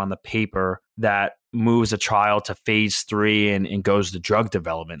name on the paper that moves a trial to phase 3 and goes to drug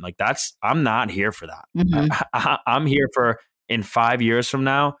development. Like, I'm not here for that. Mm-hmm. I'm here for, in 5 years from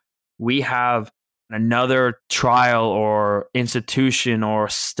now, we have another trial or institution or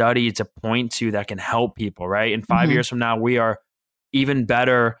study to point to that can help people, right? In 5 years from now, we are even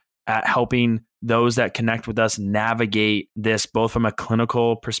better at helping those that connect with us navigate this, both from a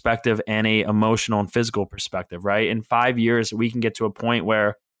clinical perspective and a emotional and physical perspective, right? In 5 years, we can get to a point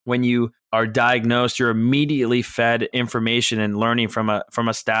where when you are diagnosed, you're immediately fed information and learning from a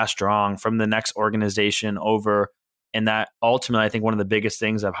StacheStrong, from the next organization over. And that ultimately, I think one of the biggest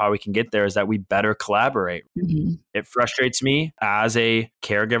things of how we can get there is that we better collaborate. It frustrates me as a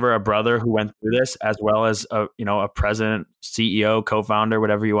caregiver, a brother who went through this, as well as a president, CEO, co-founder,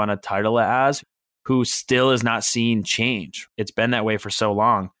 whatever you want to title it as, who still is not seeing change. It's been that way for so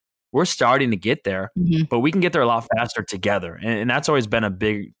long. We're starting to get there, but we can get there a lot faster together. And that's always been a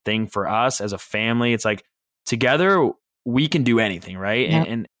big thing for us as a family. It's like together, we can do anything, right? Yep.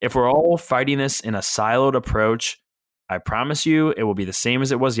 And if we're all fighting this in a siloed approach, I promise you it will be the same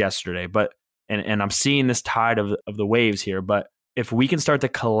as it was yesterday. But and I'm seeing this tide of the waves here. But if we can start to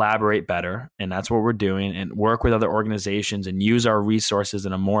collaborate better, and that's what we're doing, and work with other organizations and use our resources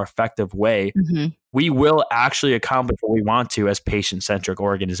in a more effective way, we will actually accomplish what we want to as patient-centric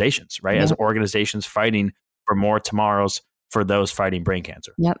organizations, right? As organizations fighting for more tomorrows for those fighting brain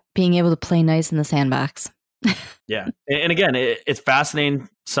cancer. Yep. Being able to play nice in the sandbox. Yeah. And again, it's fascinating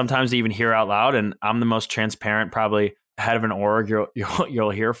sometimes to even hear out loud. And I'm the most transparent, probably head of an org you'll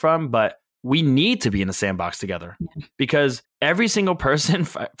hear from, but we need to be in the sandbox together because every single person,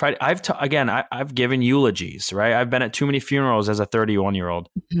 I've given eulogies, right? I've been at too many funerals as a 31-year-old.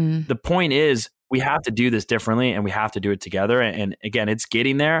 The point is we have to do this differently and we have to do it together. And again, it's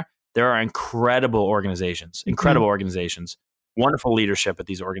getting there. There are incredible organizations, wonderful leadership at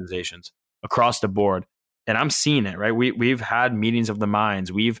these organizations across the board. And I'm seeing it, right? We've had meetings of the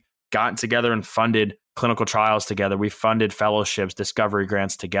minds. We've gotten together and funded clinical trials together. We've funded fellowships, discovery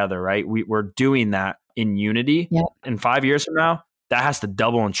grants together, right? We're doing that in unity. Yep. In 5 years from now, that has to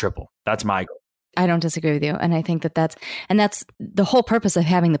double and triple. That's my goal. I don't disagree with you. And I think that's the whole purpose of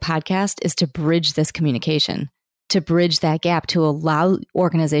having the podcast is to bridge this communication, to bridge that gap, to allow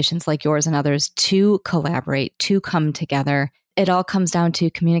organizations like yours and others to collaborate, to come together. It all comes down to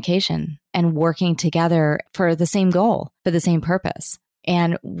communication and working together for the same goal, for the same purpose.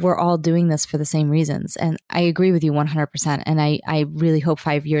 And we're all doing this for the same reasons. And I agree with you 100%. And I really hope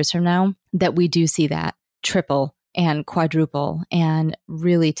 5 years from now that we do see that triple and quadruple and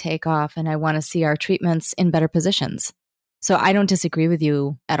really take off. And I want to see our treatments in better positions. So I don't disagree with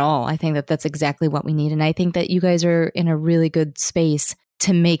you at all. I think that that's exactly what we need. And I think that you guys are in a really good space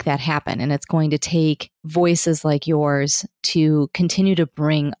to make that happen. And it's going to take voices like yours to continue to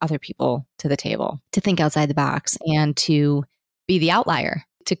bring other people to the table, to think outside the box and to be the outlier,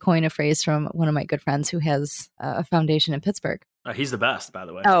 to coin a phrase from one of my good friends who has a foundation in Pittsburgh. He's the best, by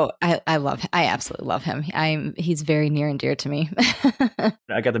the way. Oh, I absolutely love him. He's very near and dear to me.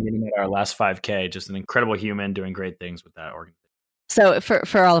 I got to meet him at our last 5K, just an incredible human doing great things with that organization. So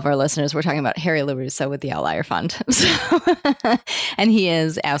for all of our listeners, we're talking about Harry LaRusso with the Outlier Fund. And he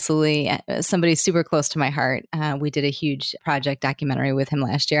is absolutely somebody super close to my heart. We did a huge project documentary with him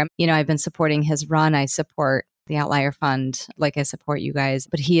last year. I've been supporting his run. I support the Outlier Fund like I support you guys,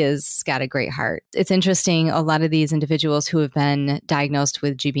 but he has got a great heart. It's interesting. A lot of these individuals who have been diagnosed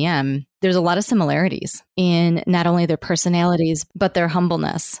with GBM, there's a lot of similarities in not only their personalities, but their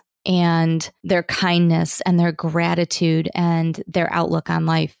humbleness and their kindness and their gratitude and their outlook on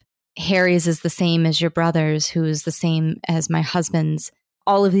life. Harry's is the same as your brother's, who's the same as my husband's.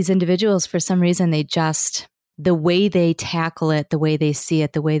 All of these individuals, for some reason, the way they tackle it, the way they see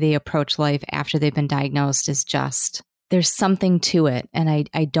it, the way they approach life after they've been diagnosed is there's something to it. And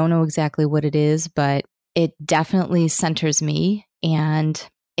I don't know exactly what it is, but it definitely centers me and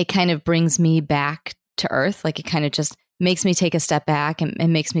it kind of brings me back to earth. Like it kind of just makes me take a step back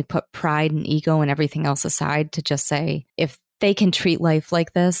and makes me put pride and ego and everything else aside to just say, if they can treat life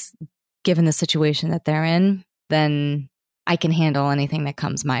like this, given the situation that they're in, then I can handle anything that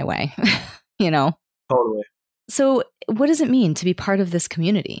comes my way, Totally. So what does it mean to be part of this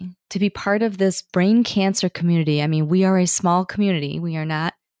community, to be part of this brain cancer community? I mean, we are a small community. We are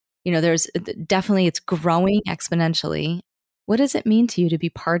not, there's definitely, it's growing exponentially. What does it mean to you to be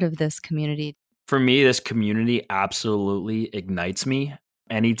part of this community? For me, this community absolutely ignites me.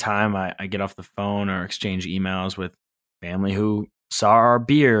 Anytime I get off the phone or exchange emails with family who saw our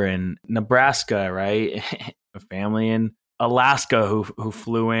beer in Nebraska, right? A family in Alaska who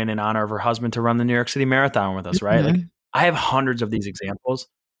flew in honor of her husband to run the New York City Marathon with us, right? Like I have hundreds of these examples.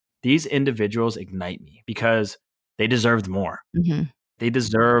 These individuals ignite me because they deserved more. They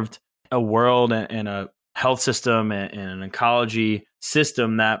deserved a world and a health system and an oncology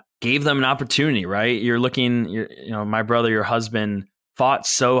system that gave them an opportunity, right? My brother, your husband, fought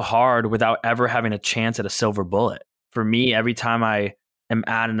so hard without ever having a chance at a silver bullet. For me, every time I am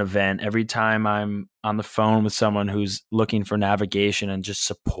at an event, every time I'm on the phone with someone who's looking for navigation and just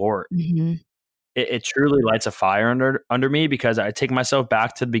support, it truly lights a fire under me, because I take myself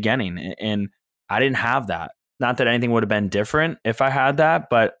back to the beginning, and I didn't have that. Not that anything would have been different if I had that,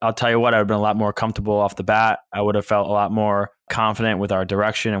 but I'll tell you what, I would have been a lot more comfortable off the bat. I would have felt a lot more confident with our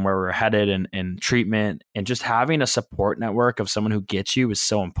direction and where we're headed and treatment. And just having a support network of someone who gets you is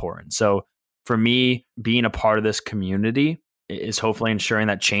so important. So for me, being a part of this community is hopefully ensuring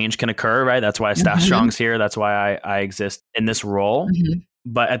that change can occur, right? That's why StacheStrong's here. That's why I exist in this role.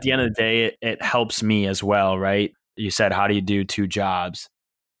 But at the end of the day, it helps me as well, right? You said, how do you do two jobs?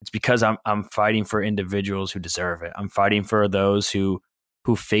 It's because I'm fighting for individuals who deserve it. I'm fighting for those who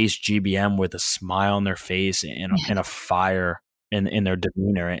face GBM with a smile on their face and a fire in their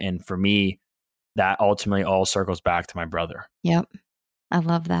demeanor. And for me, that ultimately all circles back to my brother. Yep. I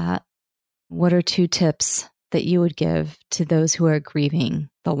love that. What are 2 tips that you would give to those who are grieving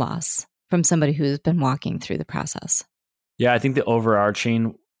the loss from somebody who's been walking through the process? Yeah, I think the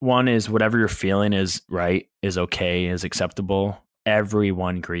overarching one is whatever you're feeling is right, is okay, is acceptable.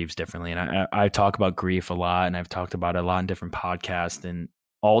 Everyone grieves differently. And I talk about grief a lot, and I've talked about it a lot in different podcasts. And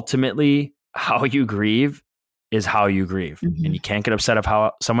ultimately, how you grieve is how you grieve. And you can't get upset of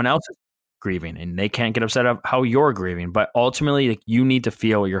how someone else is grieving, and they can't get upset of how you're grieving. But ultimately, like, you need to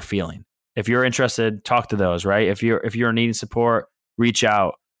feel what you're feeling. If you're interested, talk to those, right? If you're needing support, reach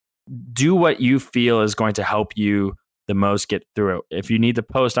out. Do what you feel is going to help you the most get through it. If you need to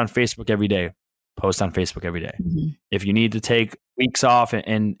post on Facebook every day, post on Facebook every day. If you need to take weeks off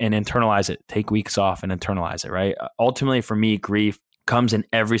and internalize it, take weeks off and internalize it, right? Ultimately, for me, grief comes in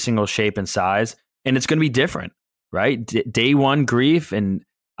every single shape and size, and it's going to be different, right? Day one grief, and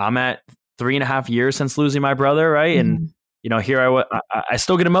I'm at 3.5 years since losing my brother, right? And here I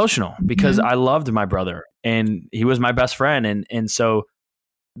still get emotional because I loved my brother and he was my best friend, and so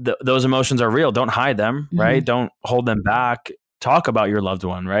those emotions are real. Don't hide them, right? Don't hold them back. Talk about your loved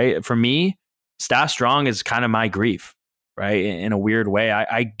one, right? For me, StacheStrong is kind of my grief, right? In a weird way,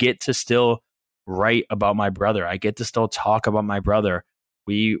 I get to still write about my brother. I get to still talk about my brother.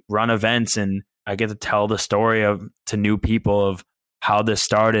 We run events, and I get to tell the story to new people of how this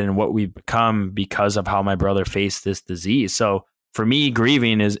started and what we've become because of how my brother faced this disease. So for me,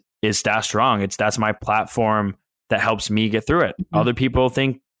 grieving is StacheStrong. That's my platform that helps me get through it. Other people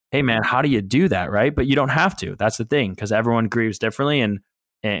think, hey man, how do you do that, right? But you don't have to. That's the thing, because everyone grieves differently,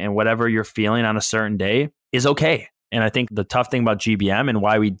 and whatever you're feeling on a certain day is okay. And I think the tough thing about GBM and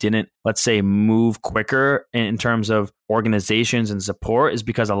why we didn't, let's say, move quicker in terms of organizations and support is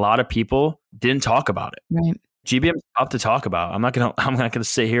because a lot of people didn't talk about it. Right. GBM is tough to talk about. I'm not gonna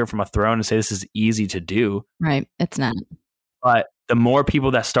sit here from a throne and say this is easy to do. Right. It's not. But the more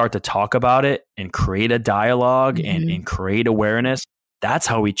people that start to talk about it and create a dialogue and create awareness, that's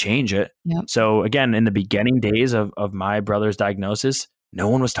how we change it. Yep. So again, in the beginning days of my brother's diagnosis, no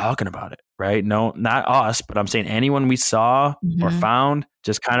one was talking about it, right? No, not us, but I'm saying anyone we saw or found,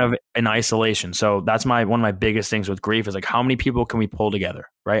 just kind of in isolation. So that's one of my biggest things with grief is like, how many people can we pull together,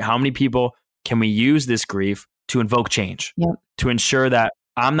 right? How many people can we use this grief to invoke change, to ensure that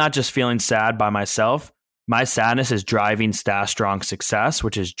I'm not just feeling sad by myself. My sadness is driving StacheStrong success,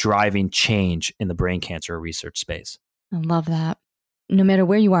 which is driving change in the brain cancer research space. I love that. No matter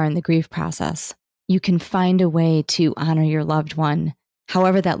where you are in the grief process, you can find a way to honor your loved one,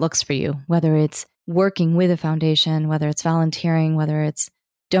 however that looks for you, whether it's working with a foundation, whether it's volunteering, whether it's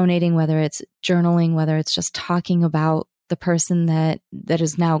donating, whether it's journaling, whether it's just talking about the person that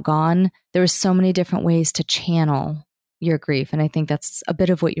is now gone. There are so many different ways to channel your grief. And I think that's a bit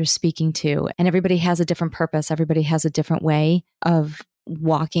of what you're speaking to. And everybody has a different purpose. Everybody has a different way of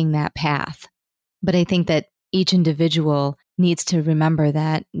walking that path. But I think that each individual needs to remember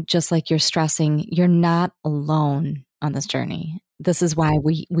that, just like you're stressing, you're not alone on this journey. This is why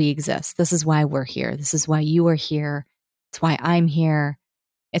we exist. This is why we're here. This is why you are here. It's why I'm here.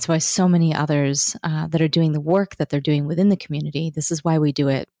 It's why so many others that are doing the work that they're doing within the community, this is why we do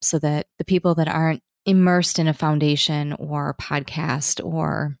it, so that the people that aren't immersed in a foundation or podcast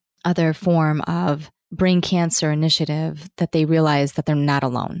or other form of brain cancer initiative, that they realize that they're not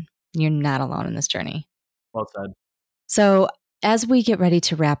alone. You're not alone in this journey. Well said. So as we get ready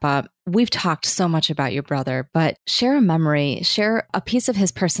to wrap up, we've talked so much about your brother, but share a memory, share a piece of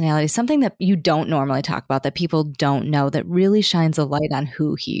his personality, something that you don't normally talk about, that people don't know, that really shines a light on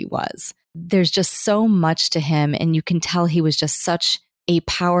who he was. There's just so much to him, and you can tell he was just such a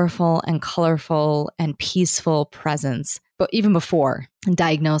powerful and colorful and peaceful presence, but even before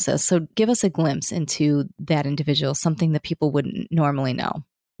diagnosis. So give us a glimpse into that individual, something that people wouldn't normally know.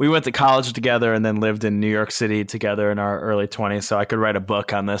 We went to college together and then lived in New York City together in our early 20s. So I could write a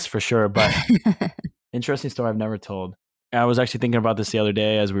book on this for sure. But interesting story I've never told. I was actually thinking about this the other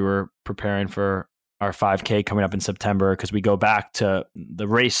day as we were preparing for our 5K coming up in September, because we go back to the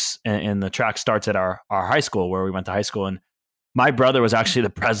race and the track starts at our high school where we went to high school. And my brother was actually the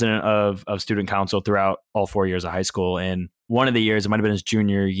president of student council throughout all 4 years of high school. And one of the years, it might have been his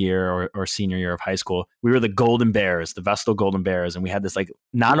junior year or senior year of high school, we were the Golden Bears, the Vestal Golden Bears. And we had this like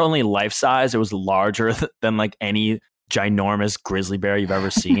not only life size, it was larger than like any ginormous grizzly bear you've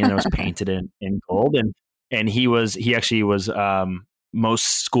ever seen. It was painted in gold. And he actually was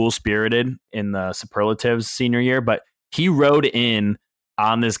most school spirited in the superlatives senior year, but he rode in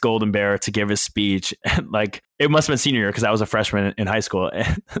on this golden bear to give his speech. Like it must have been senior year because I was a freshman in high school.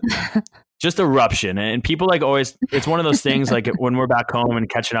 Just eruption. And people like always, it's one of those things like when we're back home and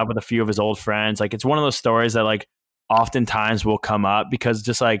catching up with a few of his old friends, like it's one of those stories that like oftentimes will come up because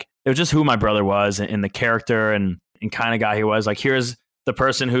just like it was just who my brother was and the character and kind of guy he was. Like here's the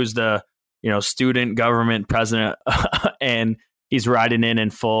person who's the student government president and he's riding in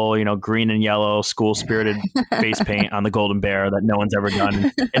full, green and yellow school spirited face paint on the golden bear that no one's ever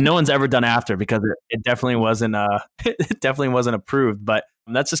done and no one's ever done after because it definitely wasn't approved. But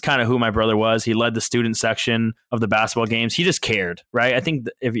that's just kind of who my brother was. He led the student section of the basketball games. He just cared, right? I think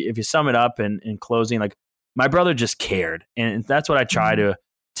if you sum it up in closing, like my brother just cared. And that's what I try to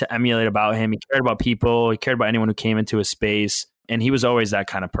emulate about him. He cared about people. He cared about anyone who came into his space. And he was always that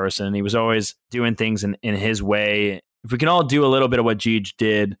kind of person. He was always doing things in his way. If we can all do a little bit of what Gigi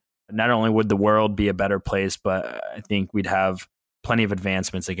did, not only would the world be a better place, but I think we'd have plenty of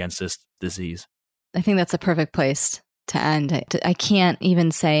advancements against this disease. I think that's a perfect place to end. I can't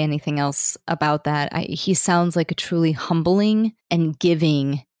even say anything else about that. He sounds like a truly humbling and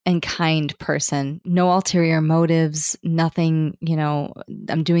giving and kind person. No ulterior motives, nothing,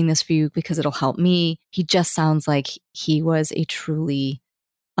 I'm doing this for you because it'll help me. He just sounds like he was a truly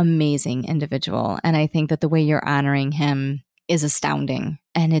amazing individual. And I think that the way you're honoring him is astounding.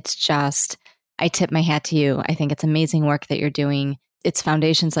 And it's just, I tip my hat to you. I think it's amazing work that you're doing. It's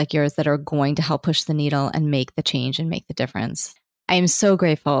foundations like yours that are going to help push the needle and make the change and make the difference. I am so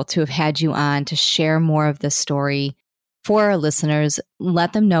grateful to have had you on to share more of this story. For our listeners,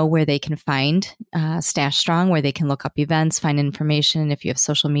 let them know where they can find StacheStrong, where they can look up events, find information. If you have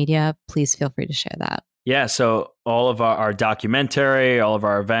social media, please feel free to share that. Yeah, so all of our documentary, all of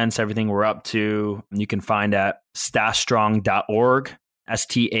our events, everything we're up to, you can find at StacheStrong.org,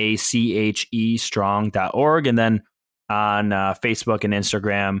 STACHE strong.org, and then on Facebook and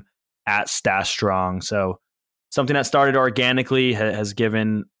Instagram at StacheStrong. So something that started organically has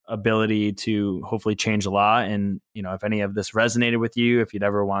given ability to hopefully change a lot. And, if any of this resonated with you, if you'd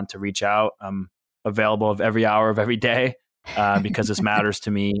ever want to reach out, I'm available of every hour of every day. Because this matters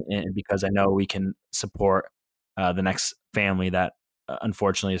to me and because I know we can support the next family that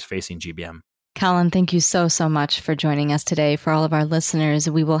unfortunately is facing GBM. Colin, thank you so much for joining us today. For all of our listeners,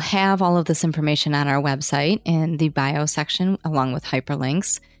 we will have all of this information on our website in the bio section along with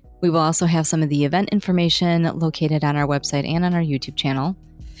hyperlinks. We will also have some of the event information located on our website and on our YouTube channel.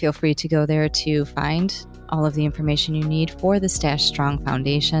 Feel free to go there to find all of the information you need for the StacheStrong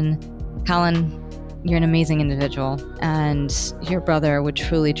Foundation. Colin, you're an amazing individual, and your brother would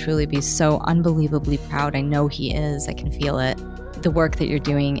truly, truly be so unbelievably proud. I know he is. I can feel it. The work that you're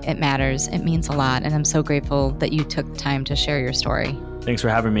doing, it matters. It means a lot, and I'm so grateful that you took the time to share your story. Thanks for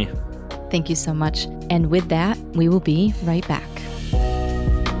having me. Thank you so much. And with that, we will be right back.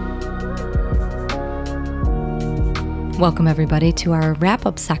 Welcome, everybody, to our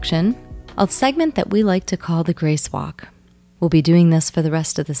wrap-up section, a segment that we like to call the Grace Walk. We'll be doing this for the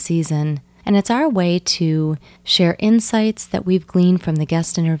rest of the season, and it's our way to share insights that we've gleaned from the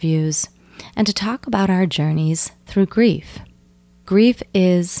guest interviews and to talk about our journeys through grief. Grief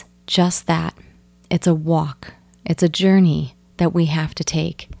is just that. It's a walk. It's a journey that we have to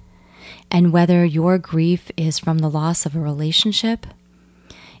take. And whether your grief is from the loss of a relationship,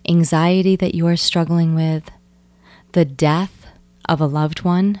 anxiety that you are struggling with, the death of a loved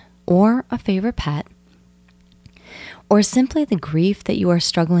one or a favorite pet, or simply the grief that you are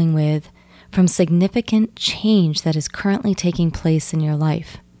struggling with from significant change that is currently taking place in your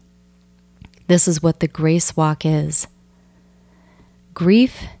life. This is what the Grace Walk is.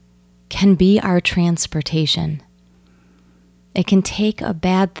 Grief can be our transportation. It can take a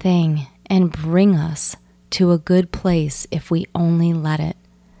bad thing and bring us to a good place if we only let it.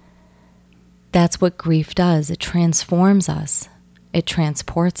 That's what grief does. It transforms us. It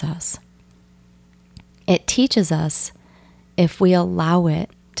transports us. It teaches us if we allow it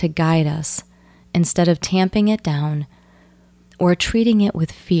to guide us instead of tamping it down or treating it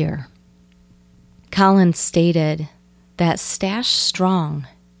with fear. Colin stated that StacheStrong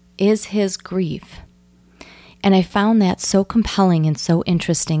is his grief. And I found that so compelling and so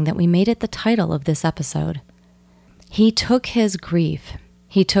interesting that we made it the title of this episode. He took his grief,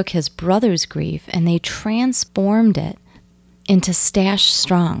 he took his brother's grief, and they transformed it into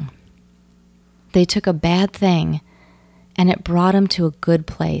StacheStrong. They took a bad thing and it brought him to a good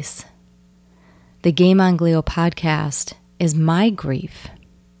place. The Game on Glio podcast is my grief.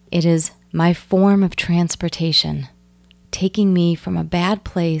 It is my form of transportation, taking me from a bad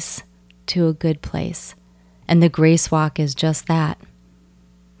place to a good place. And the Grace Walk is just that.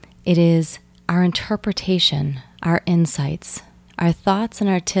 It is our interpretation, our insights, our thoughts, and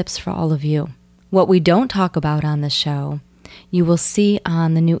our tips for all of you. What we don't talk about on this show, you will see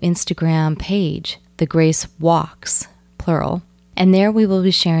on the new Instagram page, The Grace Walks, plural. And there we will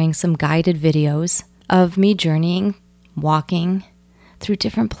be sharing some guided videos of me journeying, walking through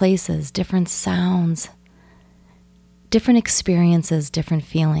different places, different sounds, different experiences, different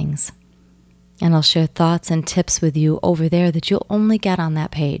feelings. And I'll share thoughts and tips with you over there that you'll only get on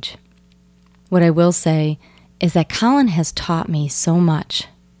that page. What I will say is that Colin has taught me so much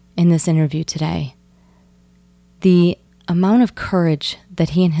in this interview today. The amount of courage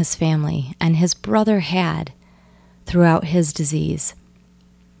that he and his family and his brother had throughout his disease,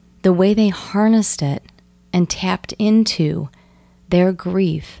 the way they harnessed it and tapped into their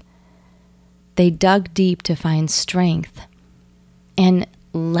grief, they dug deep to find strength and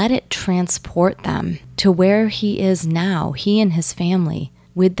let it transport them to where he is now, he and his family,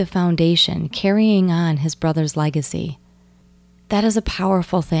 with the foundation, carrying on his brother's legacy. That is a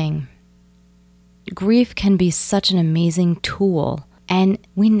powerful thing. Grief can be such an amazing tool, and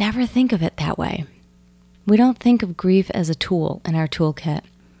we never think of it that way. We don't think of grief as a tool in our toolkit.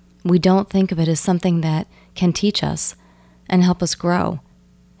 We don't think of it as something that can teach us and help us grow.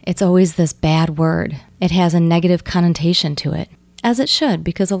 It's always this bad word. It has a negative connotation to it. As it should,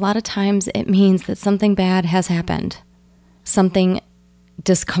 because a lot of times it means that something bad has happened. Something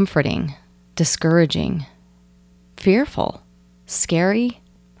discomforting, discouraging, fearful, scary,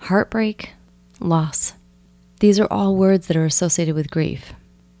 heartbreak, loss. These are all words that are associated with grief.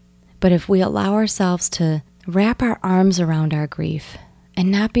 But if we allow ourselves to wrap our arms around our grief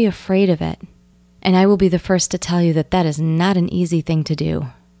and not be afraid of it, and I will be the first to tell you that that is not an easy thing to do.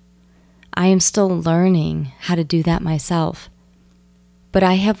 I am still learning how to do that myself. But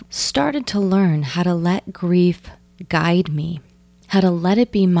I have started to learn how to let grief guide me, how to let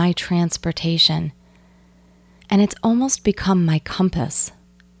it be my transportation. And it's almost become my compass.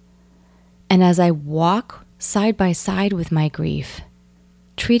 And as I walk side by side with my grief,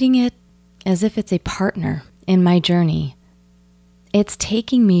 treating it as if it's a partner in my journey, it's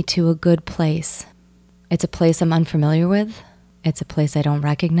taking me to a good place. It's a place I'm unfamiliar with. It's a place I don't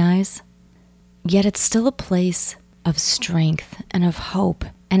recognize. Yet it's still a place of strength and of hope,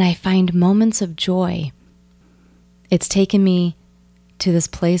 and I find moments of joy. It's taken me to this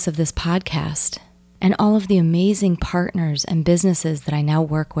place of this podcast and all of the amazing partners and businesses that I now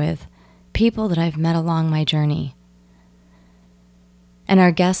work with, people that I've met along my journey. And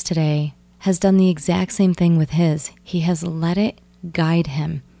our guest today has done the exact same thing with his. He has let it guide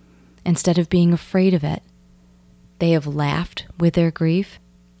him instead of being afraid of it. They have laughed with their grief.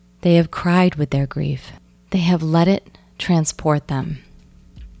 They have cried with their grief. They have let it transport them.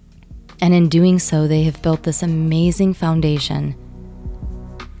 And in doing so, they have built this amazing foundation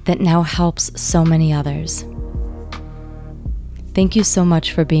that now helps so many others. Thank you so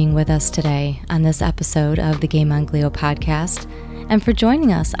much for being with us today on this episode of the Game on Glio podcast and for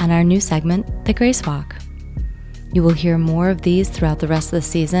joining us on our new segment, The Grace Walk. You will hear more of these throughout the rest of the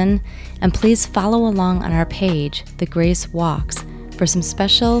season, and please follow along on our page, The Grace Walks, for some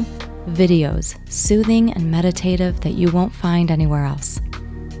special videos, soothing and meditative, that you won't find anywhere else.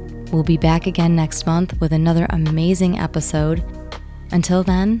 We'll be back again next month with another amazing episode. Until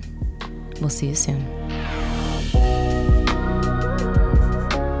then, we'll see you soon.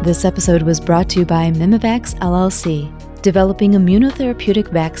 This episode was brought to you by Mimivax LLC, developing immunotherapeutic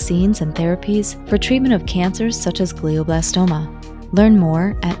vaccines and therapies for treatment of cancers such as glioblastoma. Learn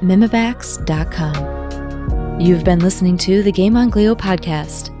more at mimivax.com. You've been listening to the Game on Glio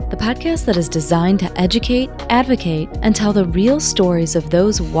podcast, the podcast that is designed to educate, advocate, and tell the real stories of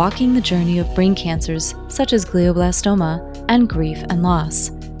those walking the journey of brain cancers such as glioblastoma and grief and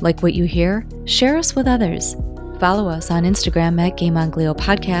loss. Like what you hear? Share us with others. Follow us on Instagram at Game on Glio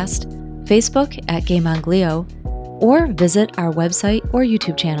Podcast, Facebook at Game on Glio, or visit our website or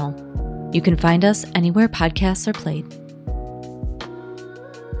YouTube channel. You can find us anywhere podcasts are played.